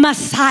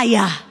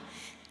Messiah.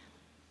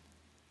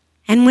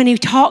 And when he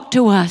talked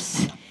to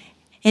us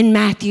in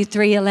Matthew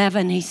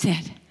 3:11, he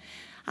said,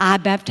 I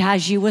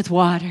baptize you with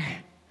water,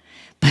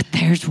 but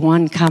there's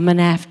one coming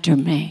after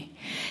me.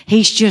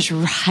 He's just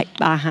right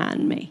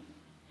behind me.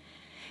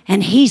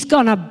 And he's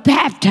going to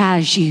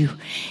baptize you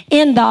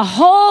in the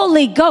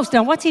Holy Ghost.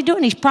 Now, what's he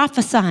doing? He's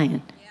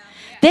prophesying.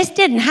 This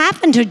didn't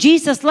happen till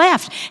Jesus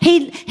left.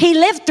 He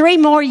lived 3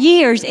 more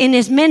years in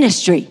his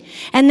ministry.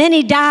 And then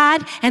he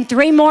died, and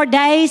 3 more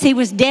days he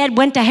was dead,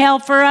 went to hell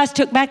for us,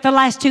 took back the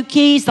last 2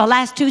 keys, the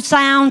last 2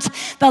 sounds,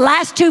 the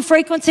last 2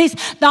 frequencies,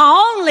 the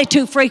only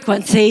 2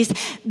 frequencies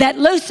that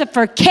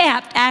Lucifer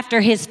kept after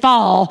his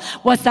fall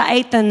was the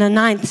 8th and the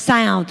 9th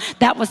sound.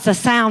 That was the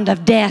sound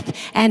of death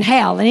and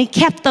hell. And he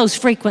kept those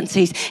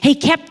frequencies. He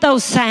kept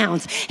those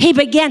sounds. He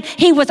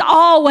was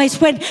always,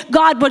 when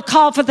God would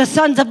call for the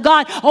sons of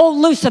God, oh,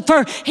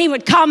 Lucifer, he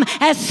would come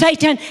as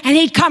Satan, and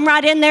he'd come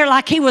right in there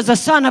like he was a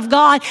son of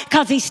God,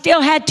 because he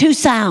still had 2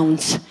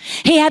 sounds.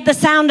 He had the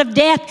sound of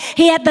death,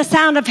 he had the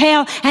sound of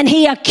hell, and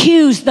he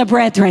accused the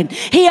brethren.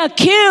 He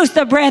accused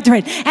the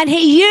brethren, and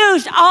he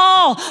used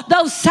all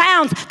those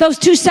sounds, those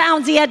 2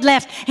 sounds he had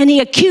left, and he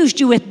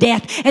accused you with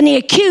death, and he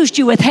accused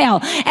you with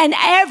hell. And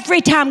every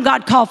time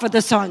God called for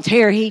the sons,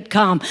 here he'd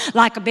come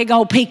like a big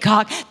old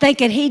peacock,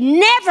 thinking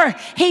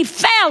he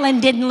fell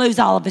and didn't lose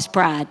all of his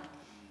pride.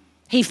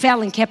 He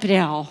fell and kept it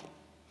all.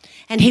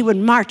 And he would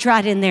march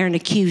right in there and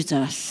accuse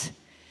us.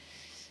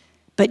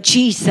 But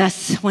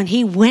Jesus, when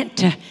he went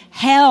to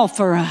hell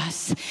for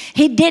us,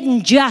 he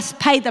didn't just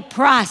pay the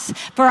price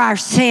for our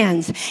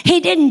sins. He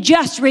didn't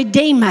just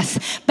redeem us,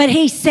 but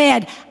he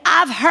said,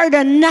 I've heard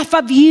enough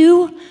of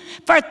you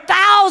for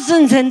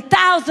thousands and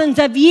thousands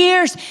of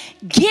years.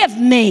 Give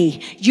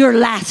me your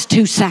last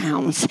 2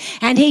 sounds.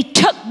 And he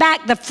took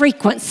back the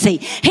frequency.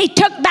 He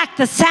took back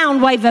the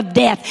sound wave of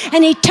death.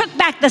 And he took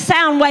back the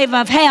sound wave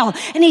of hell.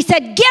 And he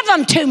said, give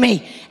them to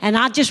me. And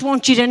I just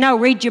want you to know,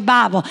 read your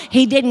Bible,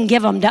 he didn't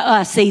give them to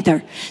us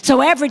either.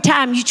 So every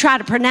time you try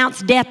to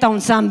pronounce death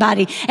on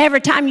somebody,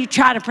 every time you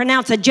try to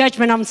pronounce a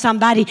judgment on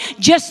somebody,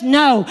 just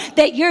know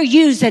that you're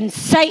using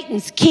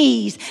Satan's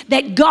keys,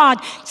 that God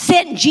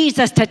sent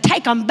Jesus to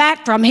take them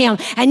back from him.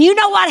 And you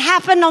know what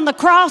happened on the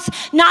cross?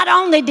 Not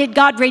only did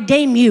God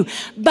redeem you,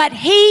 but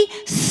he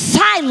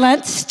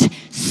silenced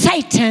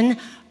Satan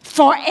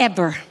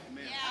forever.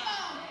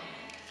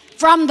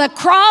 From the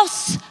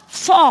cross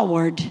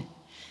forward,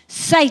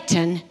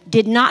 Satan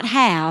did not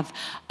have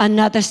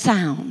another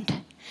sound.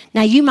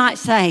 Now you might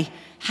say,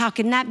 how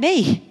can that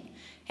be?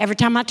 Every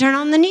time I turn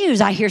on the news,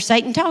 I hear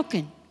Satan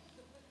talking.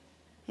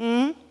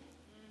 Romans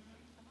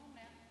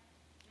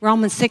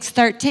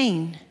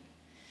 6:13.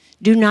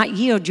 Do not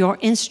yield your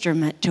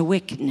instrument to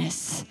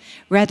wickedness.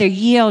 Rather,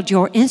 yield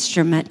your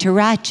instrument to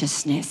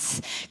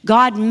righteousness.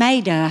 God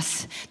made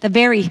us. The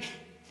very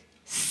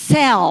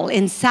cell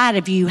inside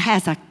of you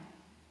has a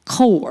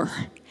core.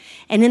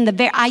 And in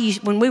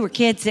when we were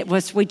kids,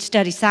 we'd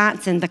study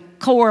science, and the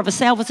core of a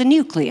cell was a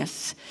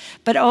nucleus.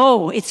 But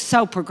it's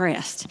so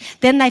progressed.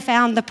 Then they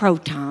found the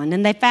proton,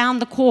 and they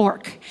found the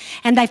quark,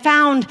 and they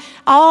found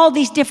all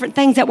these different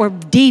things that were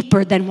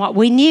deeper than what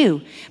we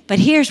knew. But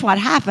here's what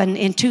happened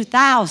in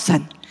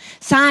 2000.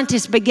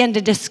 Scientists began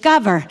to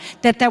discover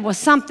that there was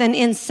something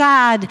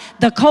inside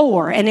the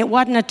core, and it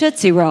wasn't a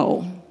Tootsie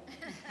Roll.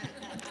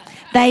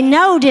 They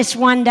noticed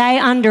one day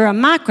under a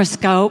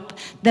microscope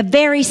the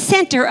very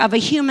center of a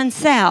human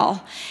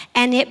cell,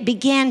 and it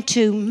began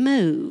to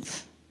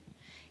move.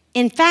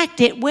 In fact,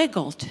 it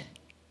wiggled.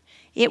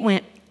 It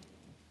went.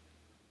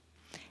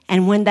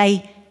 And when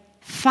they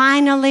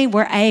finally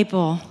were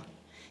able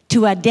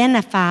to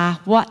identify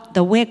what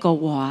the wiggle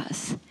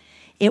was,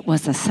 it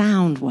was a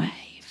sound wave.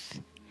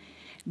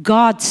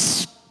 God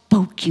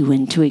spoke you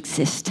into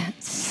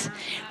existence.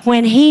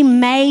 When he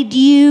made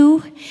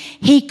you,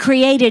 he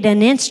created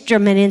an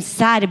instrument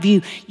inside of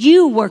you.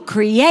 You were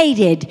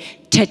created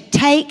to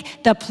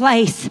take the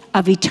place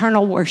of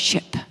eternal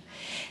worship.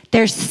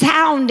 There's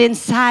sound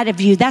inside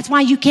of you. That's why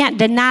you can't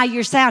deny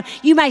your sound.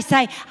 You may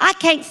say, I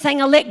can't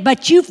sing a lick,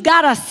 but you've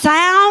got a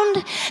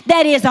sound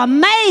that is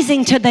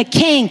amazing to the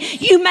King.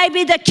 You may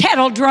be the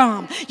kettle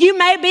drum. You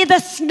may be the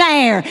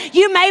snare.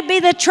 You may be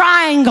the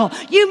triangle.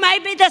 You may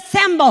be the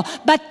cymbal.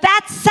 But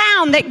that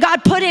sound that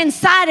God put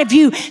inside of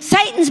you,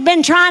 Satan's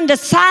been trying to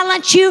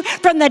silence you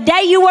from the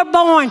day you were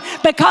born,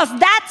 because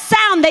that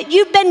sound that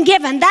you've been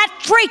given, that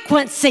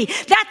frequency,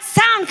 that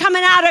sound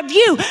coming out of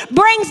you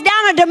brings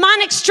down a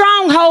demonic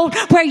stronghold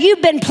where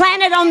you've been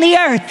planted on the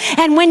earth.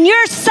 And when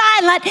you're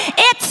silent,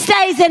 it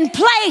stays in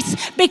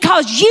place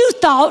because you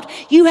thought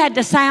you had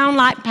to sound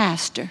like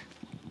pastor.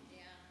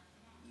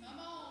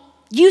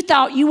 You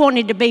thought you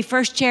wanted to be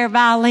first chair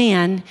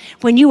violin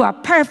when you are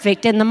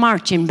perfect in the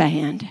marching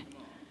band.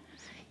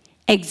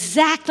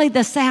 Exactly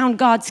the sound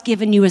God's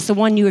given you is the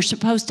one you are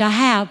supposed to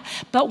have.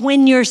 But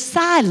when you're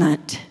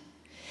silent,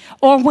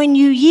 or when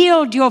you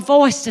yield your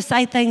voice to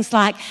say things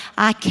like,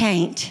 I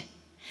can't,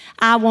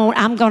 I won't,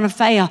 I'm going to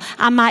fail,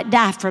 I might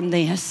die from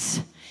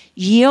this.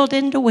 Yield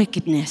into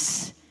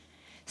wickedness.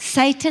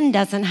 Satan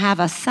doesn't have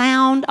a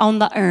sound on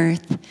the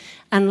earth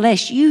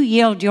unless you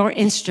yield your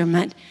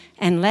instrument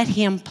and let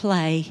him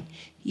play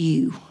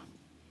you.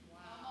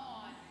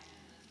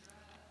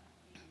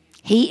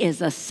 He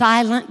is a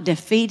silent,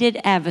 defeated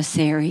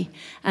adversary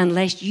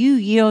unless you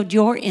yield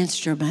your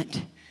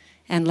instrument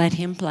and let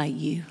him play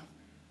you.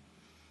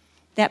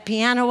 That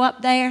piano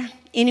up there,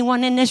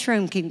 anyone in this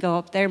room can go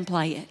up there and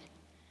play it.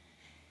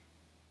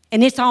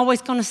 And it's always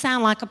going to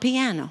sound like a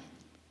piano.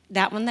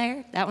 That one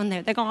there, that one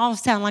there. They're going to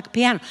always sound like a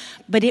piano.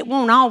 But it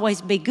won't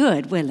always be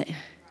good, will it?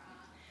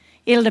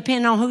 It'll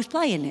depend on who's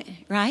playing it,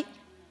 right?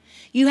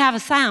 You have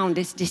a sound.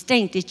 It's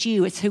distinct. It's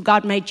you. It's who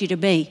God made you to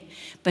be.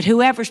 But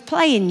whoever's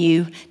playing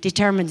you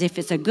determines if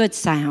it's a good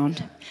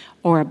sound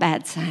or a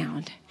bad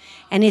sound.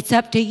 And it's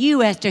up to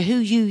you as to who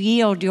you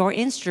yield your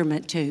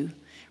instrument to.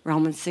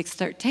 Romans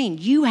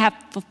 6:13. You have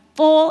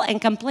full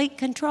and complete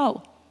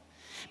control.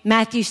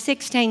 Matthew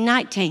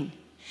 16:19.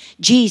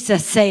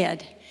 Jesus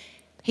said,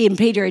 he and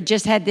Peter had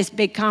just had this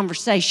big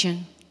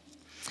conversation.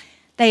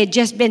 They had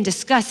just been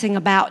discussing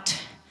about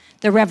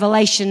the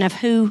revelation of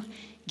who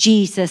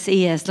Jesus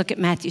is. Look at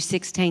Matthew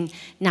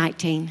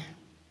 16:19.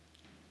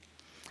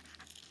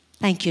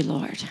 Thank you,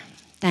 Lord.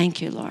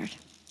 Thank you, Lord.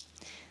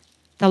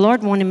 The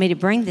Lord wanted me to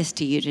bring this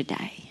to you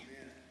today.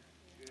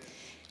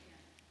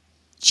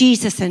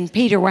 Jesus and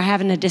Peter were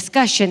having a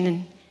discussion,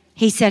 and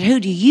he said, who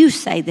do you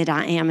say that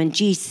I am?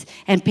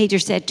 And Peter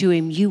said to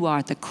him, you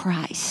are the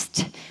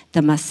Christ,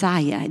 the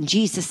Messiah. And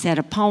Jesus said,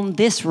 upon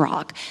this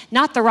rock,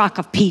 not the rock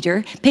of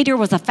Peter. Peter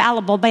was a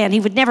fallible man. He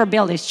would never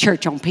build his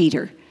church on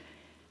Peter.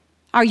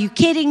 Are you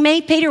kidding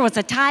me? Peter was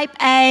a type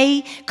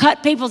A,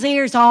 cut people's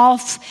ears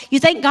off. You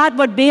think God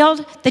would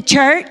build the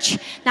church?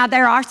 Now,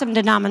 there are some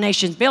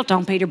denominations built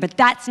on Peter, but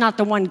that's not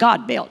the one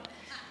God built.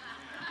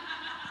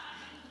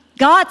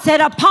 God said,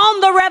 upon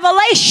the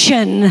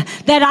revelation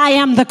that I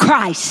am the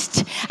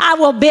Christ, I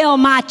will build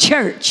my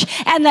church,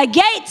 and the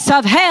gates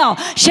of hell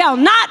shall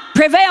not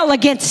prevail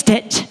against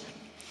it.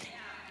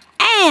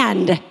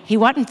 And he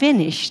wasn't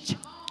finished.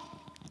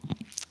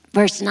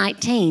 Verse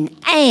 19,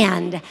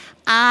 and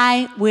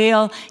I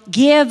will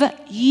give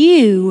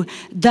you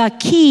the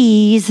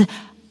keys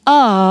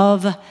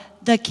of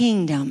the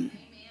kingdom.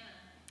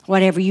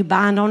 Whatever you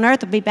bind on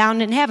earth will be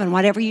bound in heaven.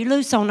 Whatever you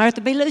loose on earth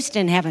will be loosed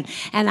in heaven.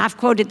 And I've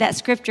quoted that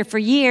scripture for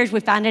years. We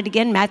find it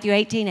again, Matthew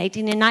 18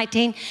 and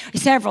 19.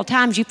 Several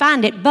times you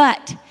find it.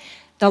 But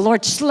the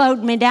Lord slowed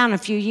me down a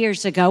few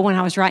years ago when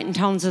I was writing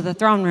Tones of the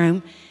Throne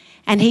Room.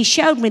 And he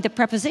showed me the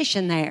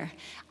preposition there.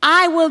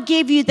 I will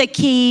give you the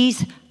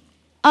keys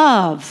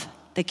of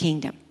the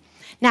kingdom.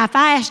 Now, if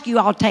I ask you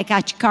all to take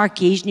out your car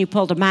keys and you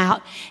pulled them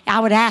out, I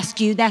would ask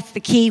you, that's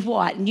the key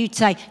what? And you'd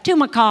say, to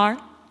my car,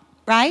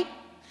 right?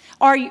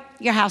 Or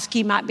your house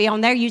key might be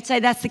on there. You'd say,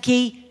 that's the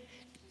key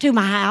to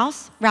my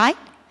house, right?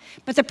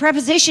 But the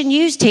preposition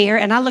used here,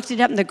 and I looked it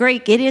up in the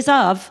Greek, it is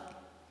of,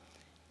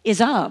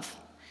 is of.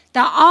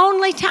 The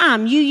only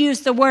time you use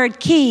the word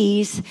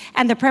keys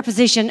and the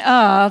preposition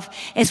of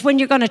is when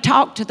you're going to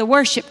talk to the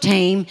worship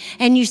team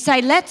and you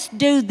say, let's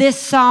do this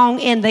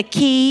song in the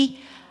key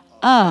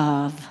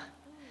of.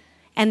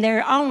 And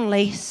there are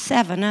only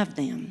 7 of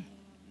them.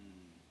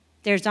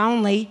 There's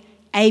only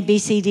A, B,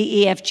 C,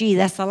 D, E, F, G,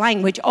 that's the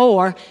language,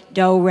 or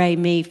do, re,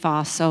 mi,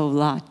 fa, sol,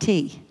 la,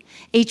 ti.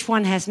 Each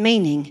one has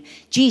meaning.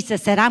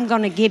 Jesus said, I'm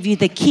going to give you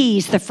the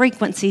keys, the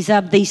frequencies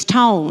of these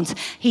tones.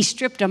 He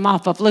stripped them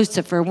off of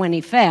Lucifer when he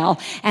fell,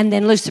 and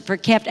then Lucifer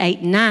kept 8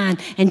 and 9,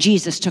 and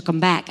Jesus took them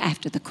back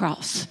after the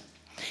cross.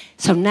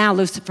 So now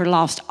Lucifer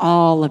lost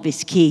all of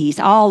his keys,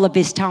 all of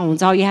his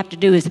tones. All you have to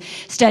do is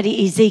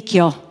study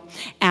Ezekiel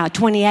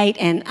 28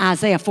 and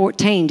Isaiah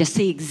 14 to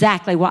see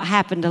exactly what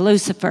happened to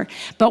Lucifer.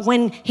 But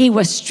when he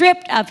was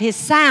stripped of his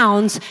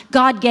sounds,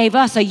 God gave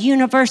us a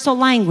universal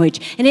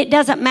language. And it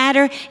doesn't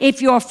matter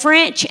if you're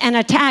French and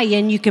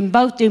Italian, you can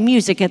both do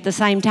music at the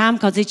same time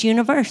because it's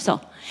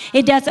universal.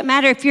 It doesn't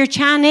matter if you're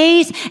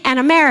Chinese and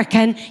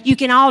American, you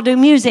can all do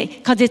music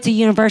because it's a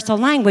universal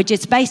language.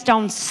 It's based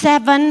on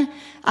 7,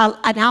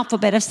 an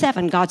alphabet of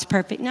 7, God's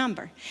perfect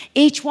number.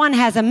 Each one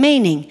has a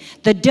meaning.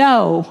 The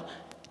do,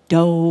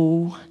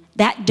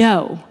 that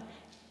do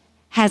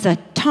has a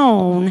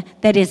tone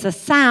that is a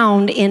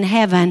sound in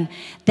heaven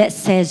that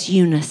says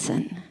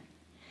unison.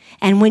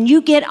 And when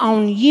you get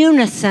on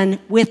unison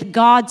with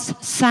God's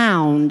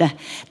sound,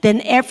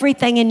 then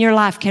everything in your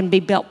life can be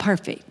built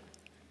perfect.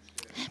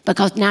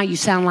 Because now you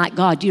sound like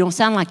God. You don't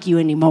sound like you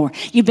anymore.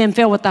 You've been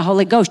filled with the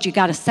Holy Ghost. You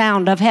got a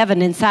sound of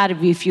heaven inside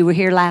of you if you were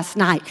here last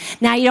night.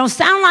 Now you don't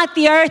sound like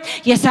the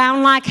earth. You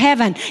sound like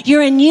heaven.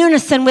 You're in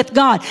unison with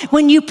God.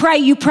 When you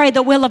pray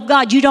the will of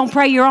God. You don't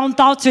pray your own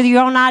thoughts or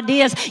your own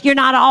ideas. You're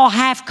not all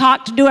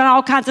half-cocked doing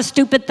all kinds of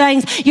stupid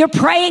things. You're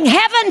praying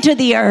heaven to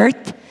the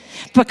earth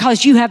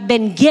because you have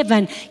been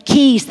given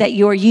keys that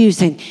you're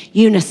using.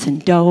 Unison.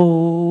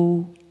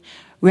 Do,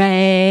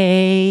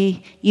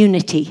 re,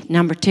 unity.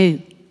 Number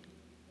 2.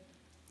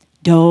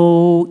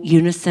 Do,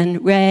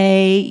 unison,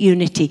 re,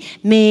 unity.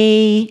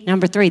 Mi,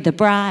 number 3, the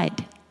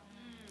bride.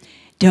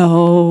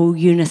 Do,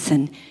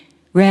 unison,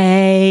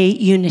 re,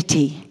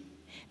 unity.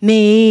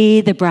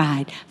 Mi, the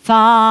bride.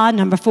 Fa,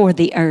 number 4,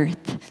 the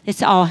earth.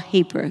 It's all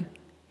Hebrew.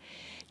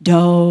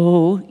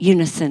 Do,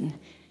 unison,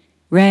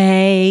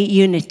 re,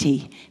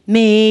 unity.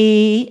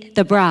 Mi,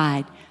 the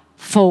bride.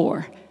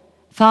 4,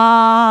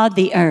 fa,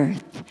 the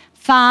earth.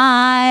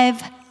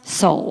 5,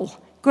 soul,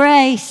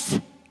 grace.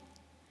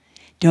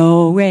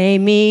 Do, re,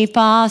 mi,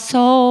 fa,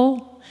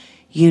 sol,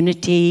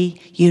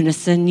 Unity,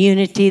 unison,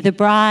 unity, the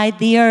bride,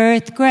 the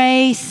earth,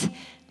 grace.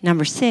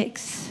 Number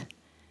 6,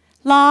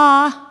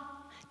 la,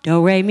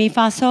 do, re, mi,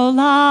 fa, sol,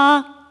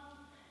 la.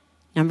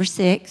 Number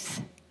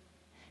 6,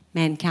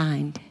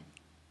 mankind.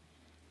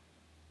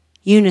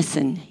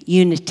 Unison,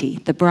 unity,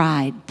 the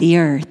bride, the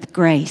earth,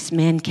 grace,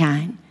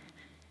 mankind.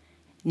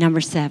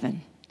 Number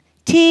 7,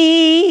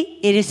 T,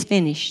 it is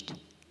finished.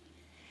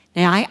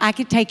 Now, I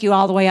could take you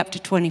all the way up to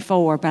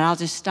 24, but I'll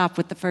just stop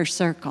with the first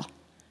circle.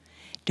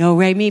 Do,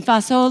 re, mi,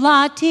 fa, sol,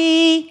 la,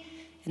 ti.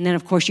 And then,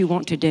 of course, you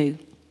want to do.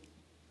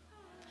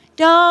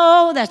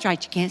 Do, that's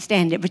right, you can't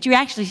stand it, but you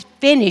actually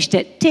finished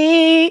it.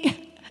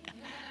 Ti.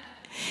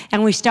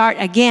 And we start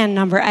again.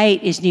 Number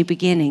 8 is new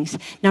beginnings.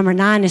 Number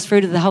 9 is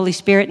fruit of the Holy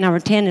Spirit. Number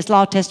 10 is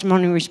law,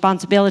 testimony, and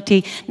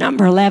responsibility.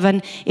 Number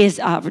 11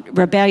 is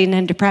rebellion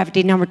and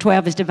depravity. Number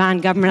 12 is divine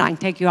government. I can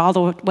take you all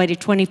the way to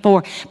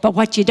 24. But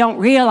what you don't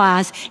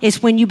realize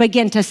is when you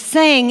begin to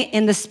sing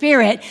in the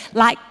Spirit,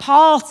 like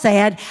Paul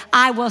said,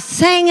 I will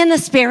sing in the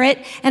Spirit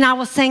and I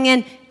will sing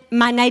in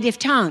my native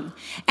tongue.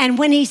 And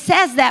when he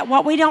says that,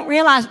 what we don't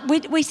realize,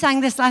 we sang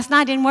this last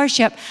night in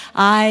worship,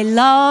 I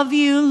love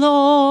you,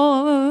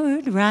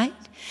 Lord, right?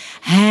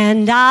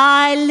 And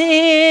I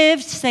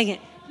live, sing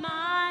it,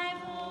 my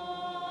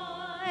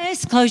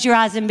voice, close your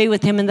eyes and be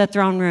with him in the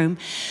throne room,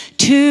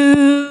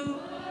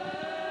 to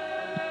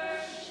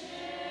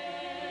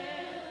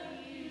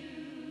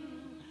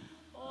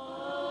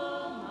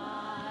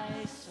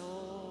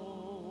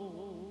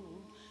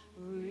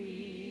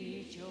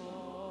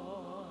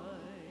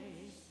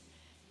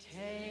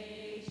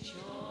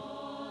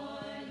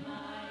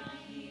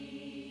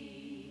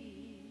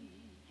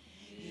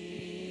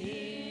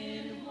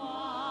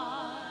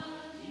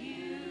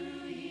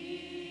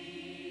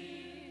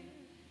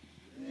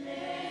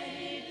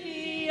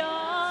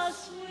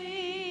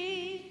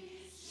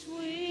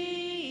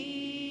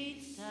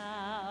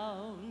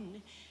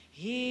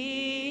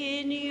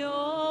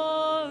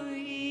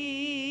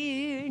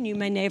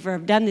may never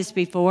have done this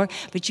before,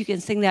 but you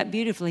can sing that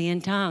beautifully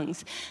in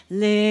tongues.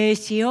 Le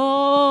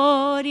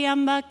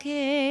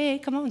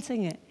sioriambake. Come on,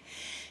 sing it.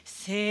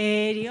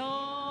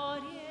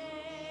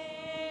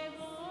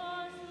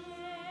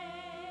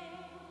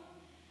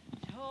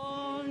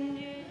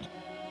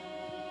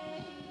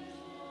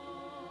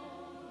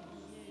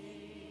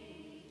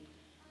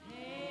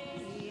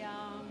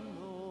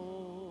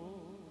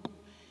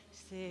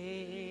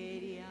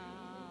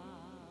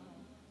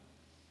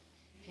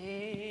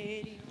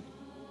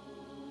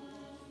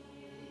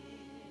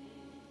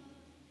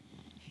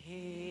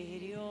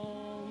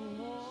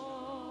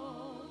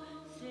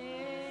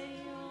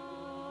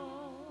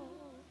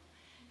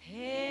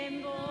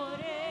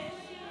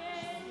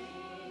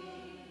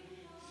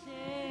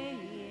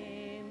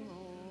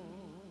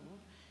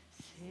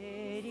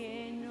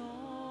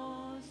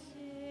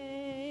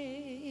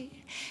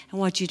 And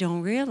what you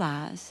don't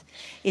realize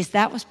is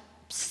that was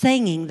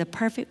singing the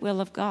perfect will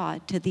of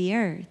God to the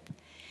earth.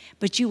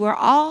 But you were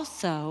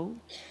also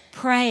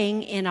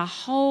praying in a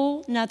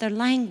whole nother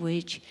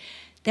language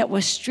that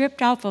was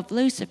stripped off of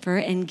Lucifer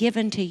and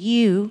given to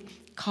you,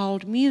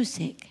 called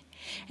music.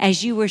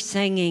 As you were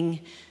singing,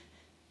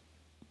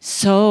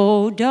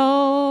 so,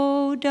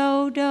 do,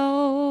 do,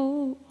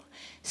 do,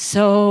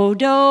 so,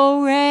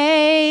 do,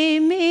 re,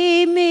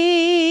 mi,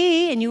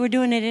 mi. And you were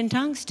doing it in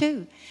tongues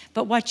too.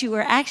 But what you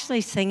were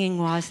actually singing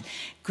was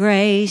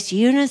grace,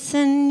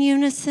 unison,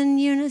 unison,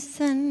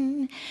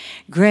 unison.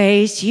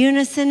 Grace,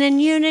 unison,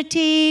 and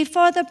unity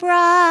for the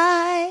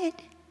bride.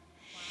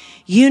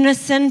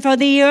 Unison for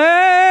the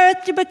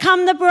earth to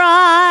become the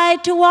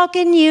bride, to walk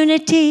in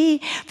unity.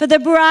 For the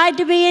bride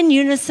to be in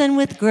unison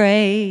with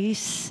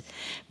grace.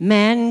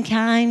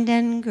 Mankind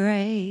and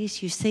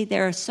grace. You see,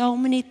 there are so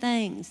many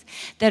things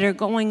that are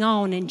going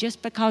on, and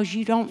just because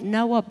you don't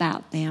know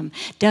about them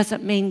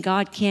doesn't mean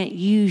God can't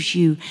use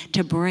you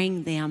to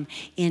bring them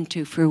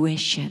into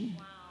fruition.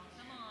 Wow,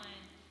 come on.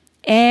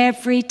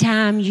 Every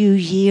time you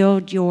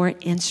yield your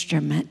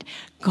instrument,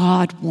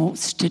 God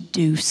wants to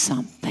do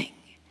something.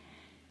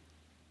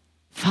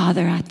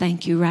 Father, I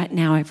thank you right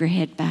now, every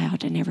head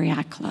bowed and every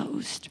eye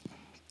closed.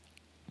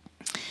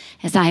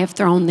 As I have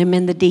thrown them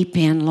in the deep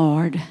end,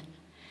 Lord,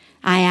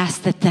 I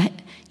ask that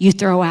you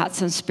throw out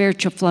some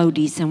spiritual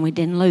floaties and we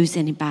didn't lose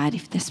anybody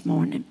this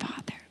morning,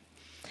 Father.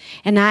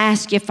 And I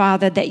ask you,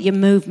 Father, that you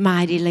move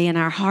mightily in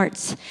our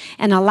hearts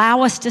and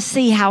allow us to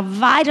see how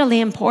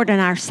vitally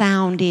important our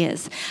sound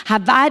is, how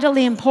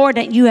vitally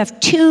important you have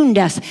tuned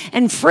us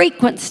and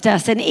frequenced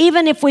us. And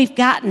even if we've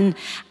gotten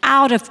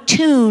out of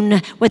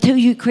tune with who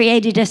you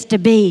created us to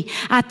be,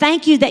 I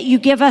thank you that you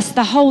give us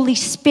the Holy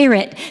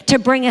Spirit to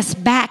bring us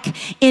back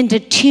into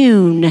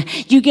tune.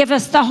 You give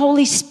us the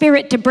Holy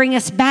Spirit to bring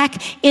us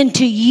back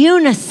into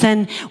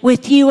unison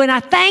with you. And I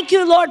thank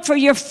you, Lord, for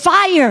your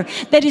fire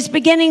that is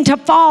beginning to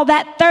fall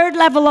that third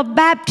level of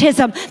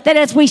baptism, that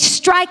as we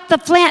strike the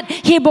flint,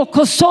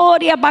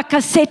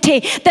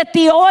 that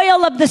the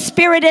oil of the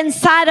Spirit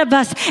inside of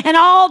us and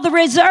all the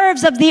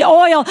reserves of the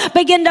oil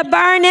begin to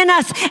burn in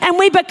us, and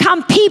we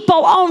become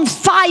people on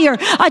fire,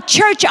 a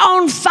church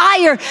on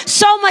fire,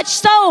 so much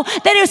so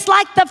that it's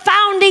like the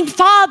founding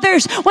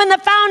fathers, when the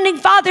founding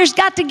fathers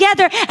got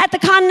together at the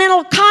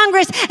Continental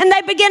Congress and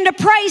they began to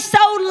pray so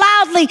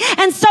loudly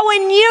and so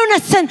in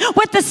unison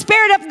with the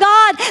Spirit of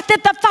God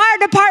that the fire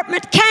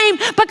department came,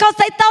 because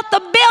they thought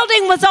the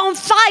building was on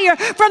fire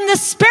from the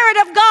Spirit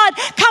of God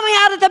coming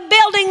out of the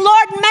building.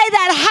 Lord, may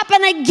that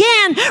happen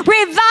again.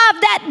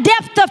 Revive that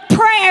depth of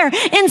prayer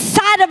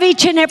inside of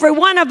each and every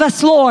one of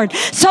us, Lord,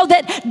 so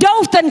that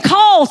Dothan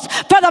calls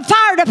for the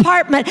fire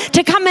department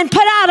to come and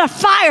put out a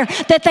fire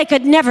that they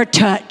could never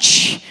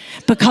touch,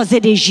 because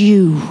it is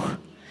you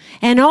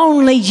and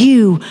only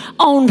you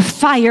on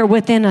fire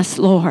within us,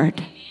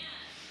 Lord.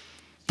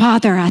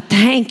 Father, I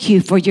thank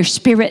you for your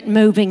Spirit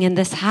moving in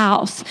this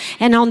house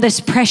and on this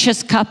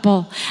precious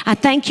couple. I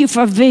thank you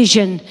for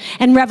vision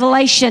and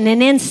revelation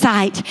and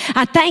insight.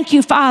 I thank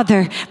you,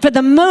 Father, for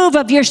the move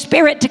of your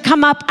Spirit to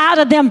come up out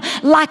of them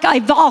like a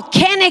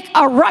volcanic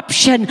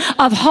eruption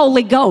of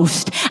Holy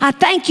Ghost. I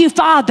thank you,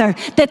 Father,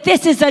 that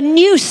this is a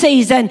new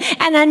season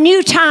and a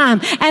new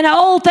time, and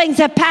old things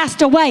have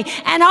passed away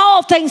and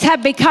all things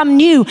have become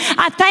new.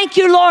 I thank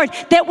you, Lord,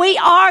 that we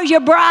are your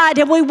bride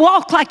and we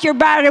walk like your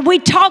bride and we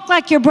talk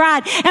like your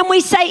bride, and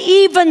we say,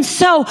 even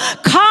so,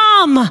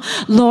 come,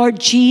 Lord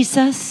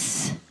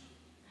Jesus.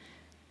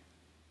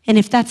 And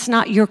if that's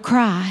not your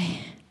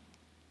cry,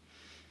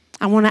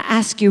 I want to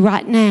ask you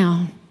right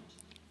now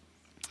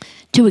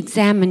to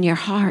examine your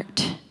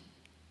heart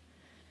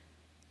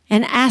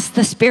and ask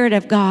the Spirit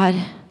of God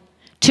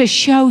to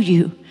show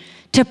you,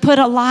 to put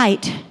a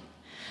light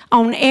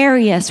on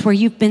areas where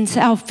you've been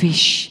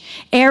selfish,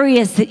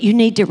 areas that you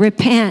need to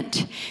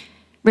repent.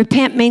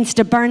 Repent means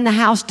to burn the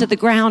house to the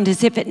ground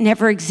as if it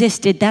never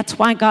existed. That's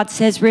why God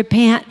says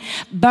repent.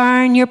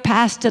 Burn your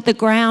past to the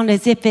ground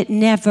as if it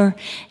never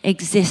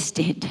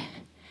existed.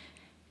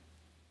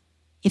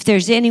 If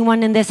there's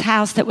anyone in this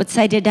house that would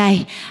say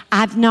today,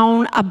 I've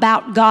known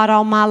about God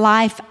all my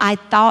life. I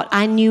thought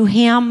I knew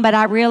him, but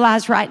I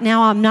realize right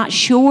now I'm not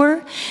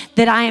sure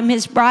that I am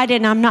his bride,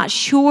 and I'm not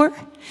sure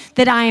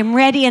that I am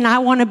ready, and I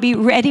want to be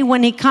ready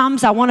when he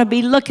comes. I want to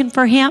be looking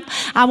for him.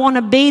 I want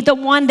to be the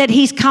one that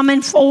he's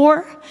coming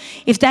for.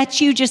 If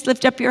that's you, just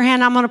lift up your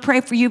hand. I'm going to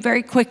pray for you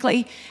very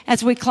quickly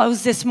as we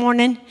close this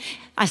morning.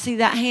 I see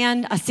that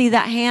hand. I see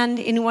that hand.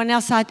 Anyone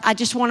else? I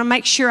just want to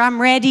make sure I'm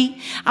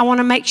ready. I want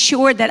to make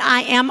sure that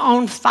I am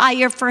on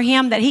fire for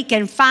him, that he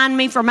can find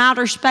me from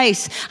outer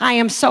space. I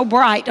am so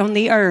bright on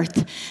the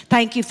earth.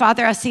 Thank you,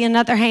 Father. I see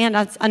another hand.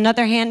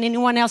 Another hand.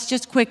 Anyone else?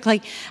 Just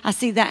quickly. I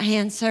see that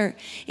hand, sir.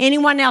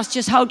 Anyone else?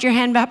 Just hold your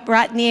hand up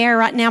right in the air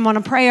right now. I'm going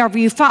to pray over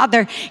you.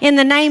 Father, in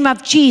the name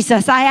of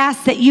Jesus, I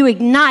ask that you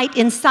ignite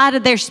inside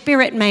of their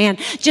spirit, man,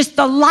 just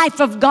the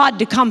life of God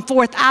to come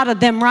forth out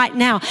of them right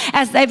now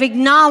as they've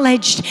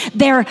acknowledged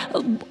their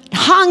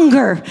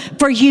hunger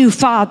for you,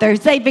 Father.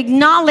 They've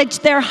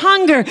acknowledged their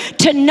hunger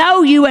to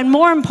know you, and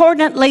more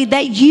importantly,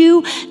 that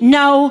you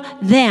know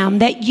them,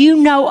 that you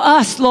know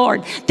us,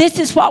 Lord. This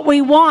is what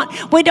we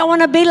want. We don't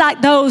want to be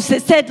like those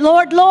that said,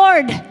 Lord,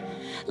 Lord,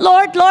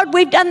 Lord, Lord,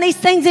 we've done these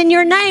things in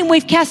your name.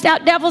 We've cast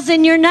out devils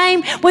in your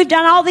name. We've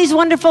done all these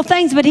wonderful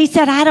things. But he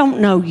said, I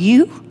don't know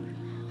you.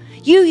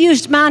 You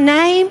used my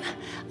name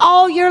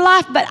all your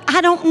life, but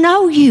I don't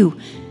know you.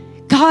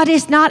 God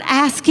is not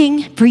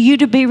asking for you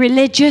to be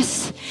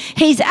religious.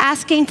 He's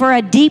asking for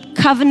a deep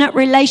covenant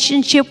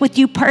relationship with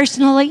you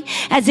personally,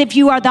 as if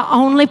you are the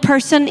only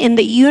person in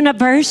the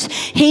universe.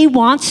 He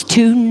wants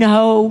to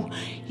know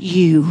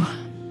you.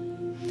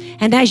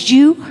 And as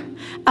you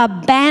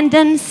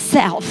abandon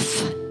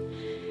self,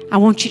 I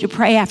want you to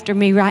pray after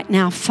me right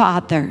now.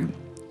 Father,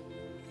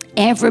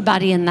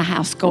 everybody in the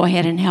house, go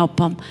ahead and help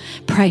them.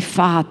 Pray,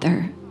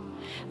 Father,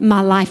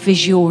 my life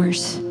is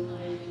yours.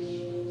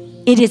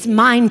 It is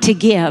mine to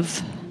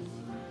give,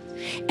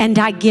 and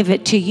I give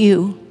it to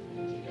you.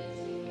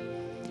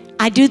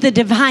 I do the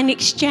divine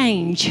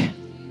exchange.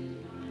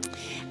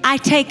 I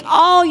take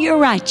all your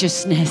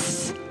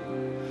righteousness,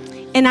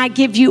 and I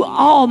give you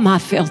all my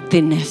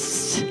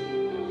filthiness.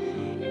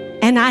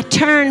 And I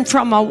turn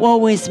from a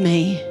woe is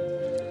me.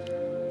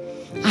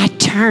 I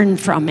turn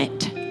from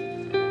it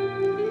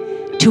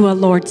to a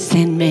Lord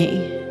send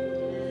me.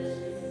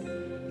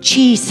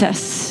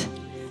 Jesus,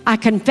 I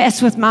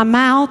confess with my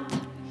mouth,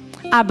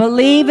 I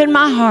believe in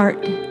my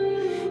heart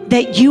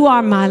that you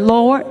are my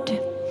Lord,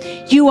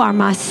 you are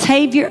my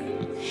Savior,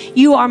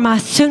 you are my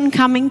soon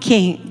coming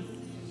King.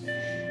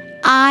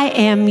 I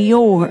am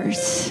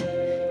yours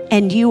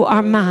and you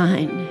are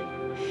mine.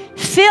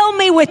 Fill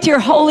me with your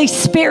Holy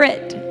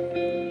Spirit.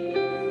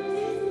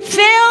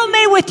 Fill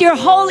me with your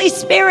Holy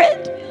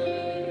Spirit.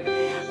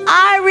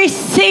 I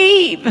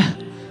receive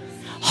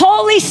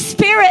Holy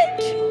Spirit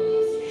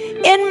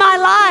in my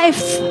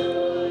life.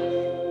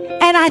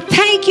 And I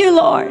thank you,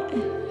 Lord,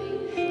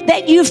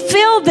 that you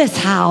fill this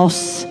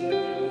house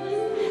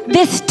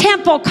this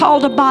temple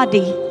called a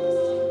body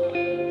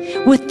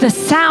with the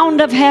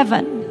sound of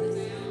heaven.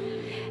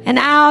 And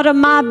out of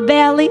my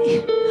belly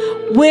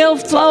will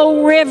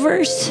flow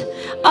rivers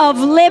of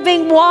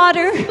living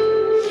water.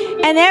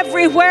 And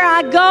everywhere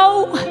I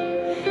go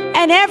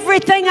and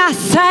everything I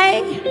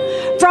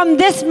say from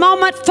this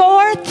moment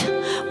forth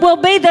will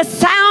be the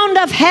sound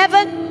of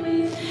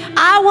heaven.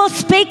 I will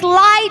speak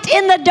light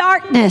in the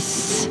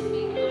darkness.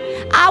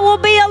 I will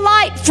be a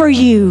light for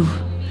you.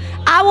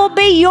 I will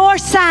be your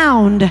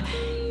sound,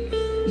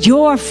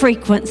 your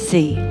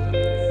frequency,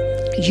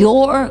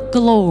 your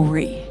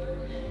glory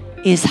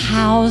is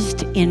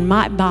housed in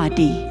my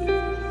body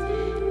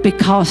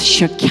because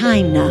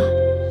Shekinah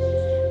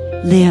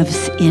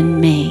lives in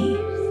me.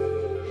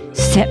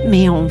 Set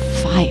me on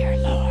fire,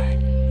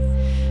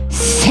 Lord.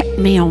 Set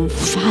me on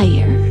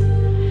fire.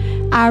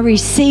 I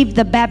receive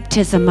the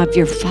baptism of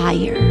your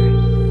fire.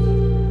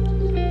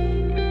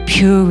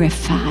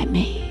 Purify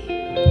me.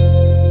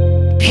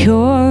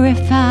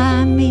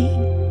 Purify me.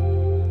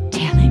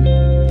 Tell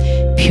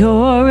him.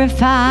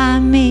 Purify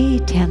me.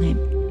 Tell him.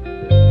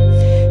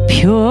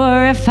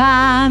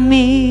 Purify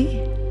me.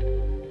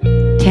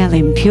 Tell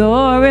him,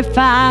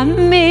 purify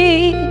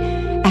me.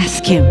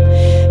 Ask him,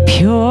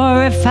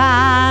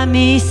 purify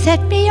me.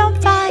 Set me on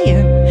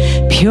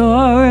fire.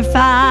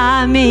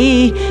 Purify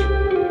me.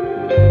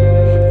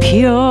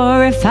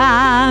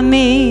 Purify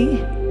me.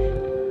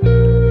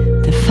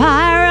 The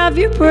fire of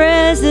your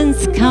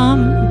presence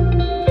come.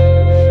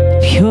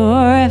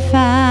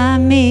 Purify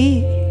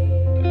me.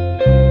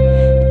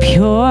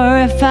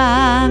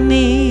 Purify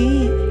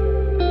me.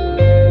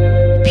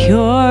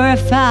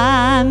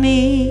 Purify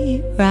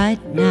me right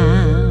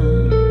now.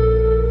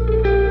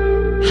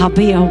 I'll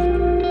be a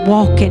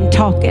walking,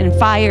 talking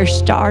fire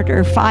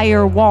starter,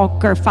 fire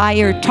walker,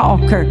 fire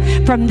talker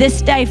from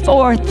this day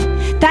forth.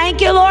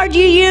 Thank you, Lord,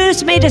 you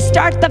use me to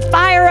start the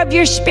fire of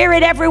your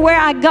Spirit everywhere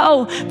I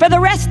go. For the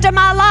rest of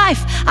my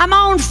life, I'm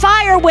on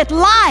fire with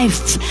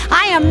life.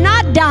 I am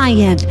not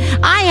dying.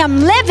 I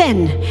am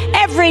living.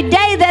 Every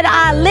day that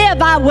I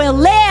live, I will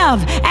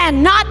live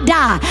and not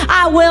die.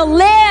 I will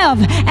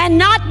live and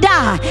not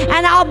die.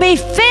 And I'll be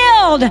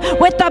filled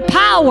with the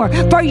power.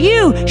 For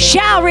you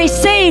shall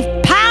receive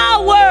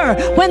power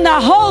when the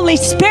Holy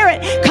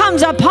Spirit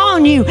comes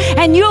upon you.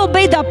 And you'll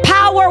be the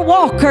power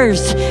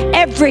walkers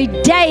every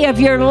day of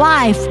your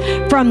life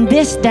from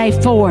this day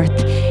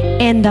forth.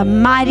 In the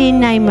mighty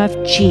name of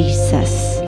Jesus.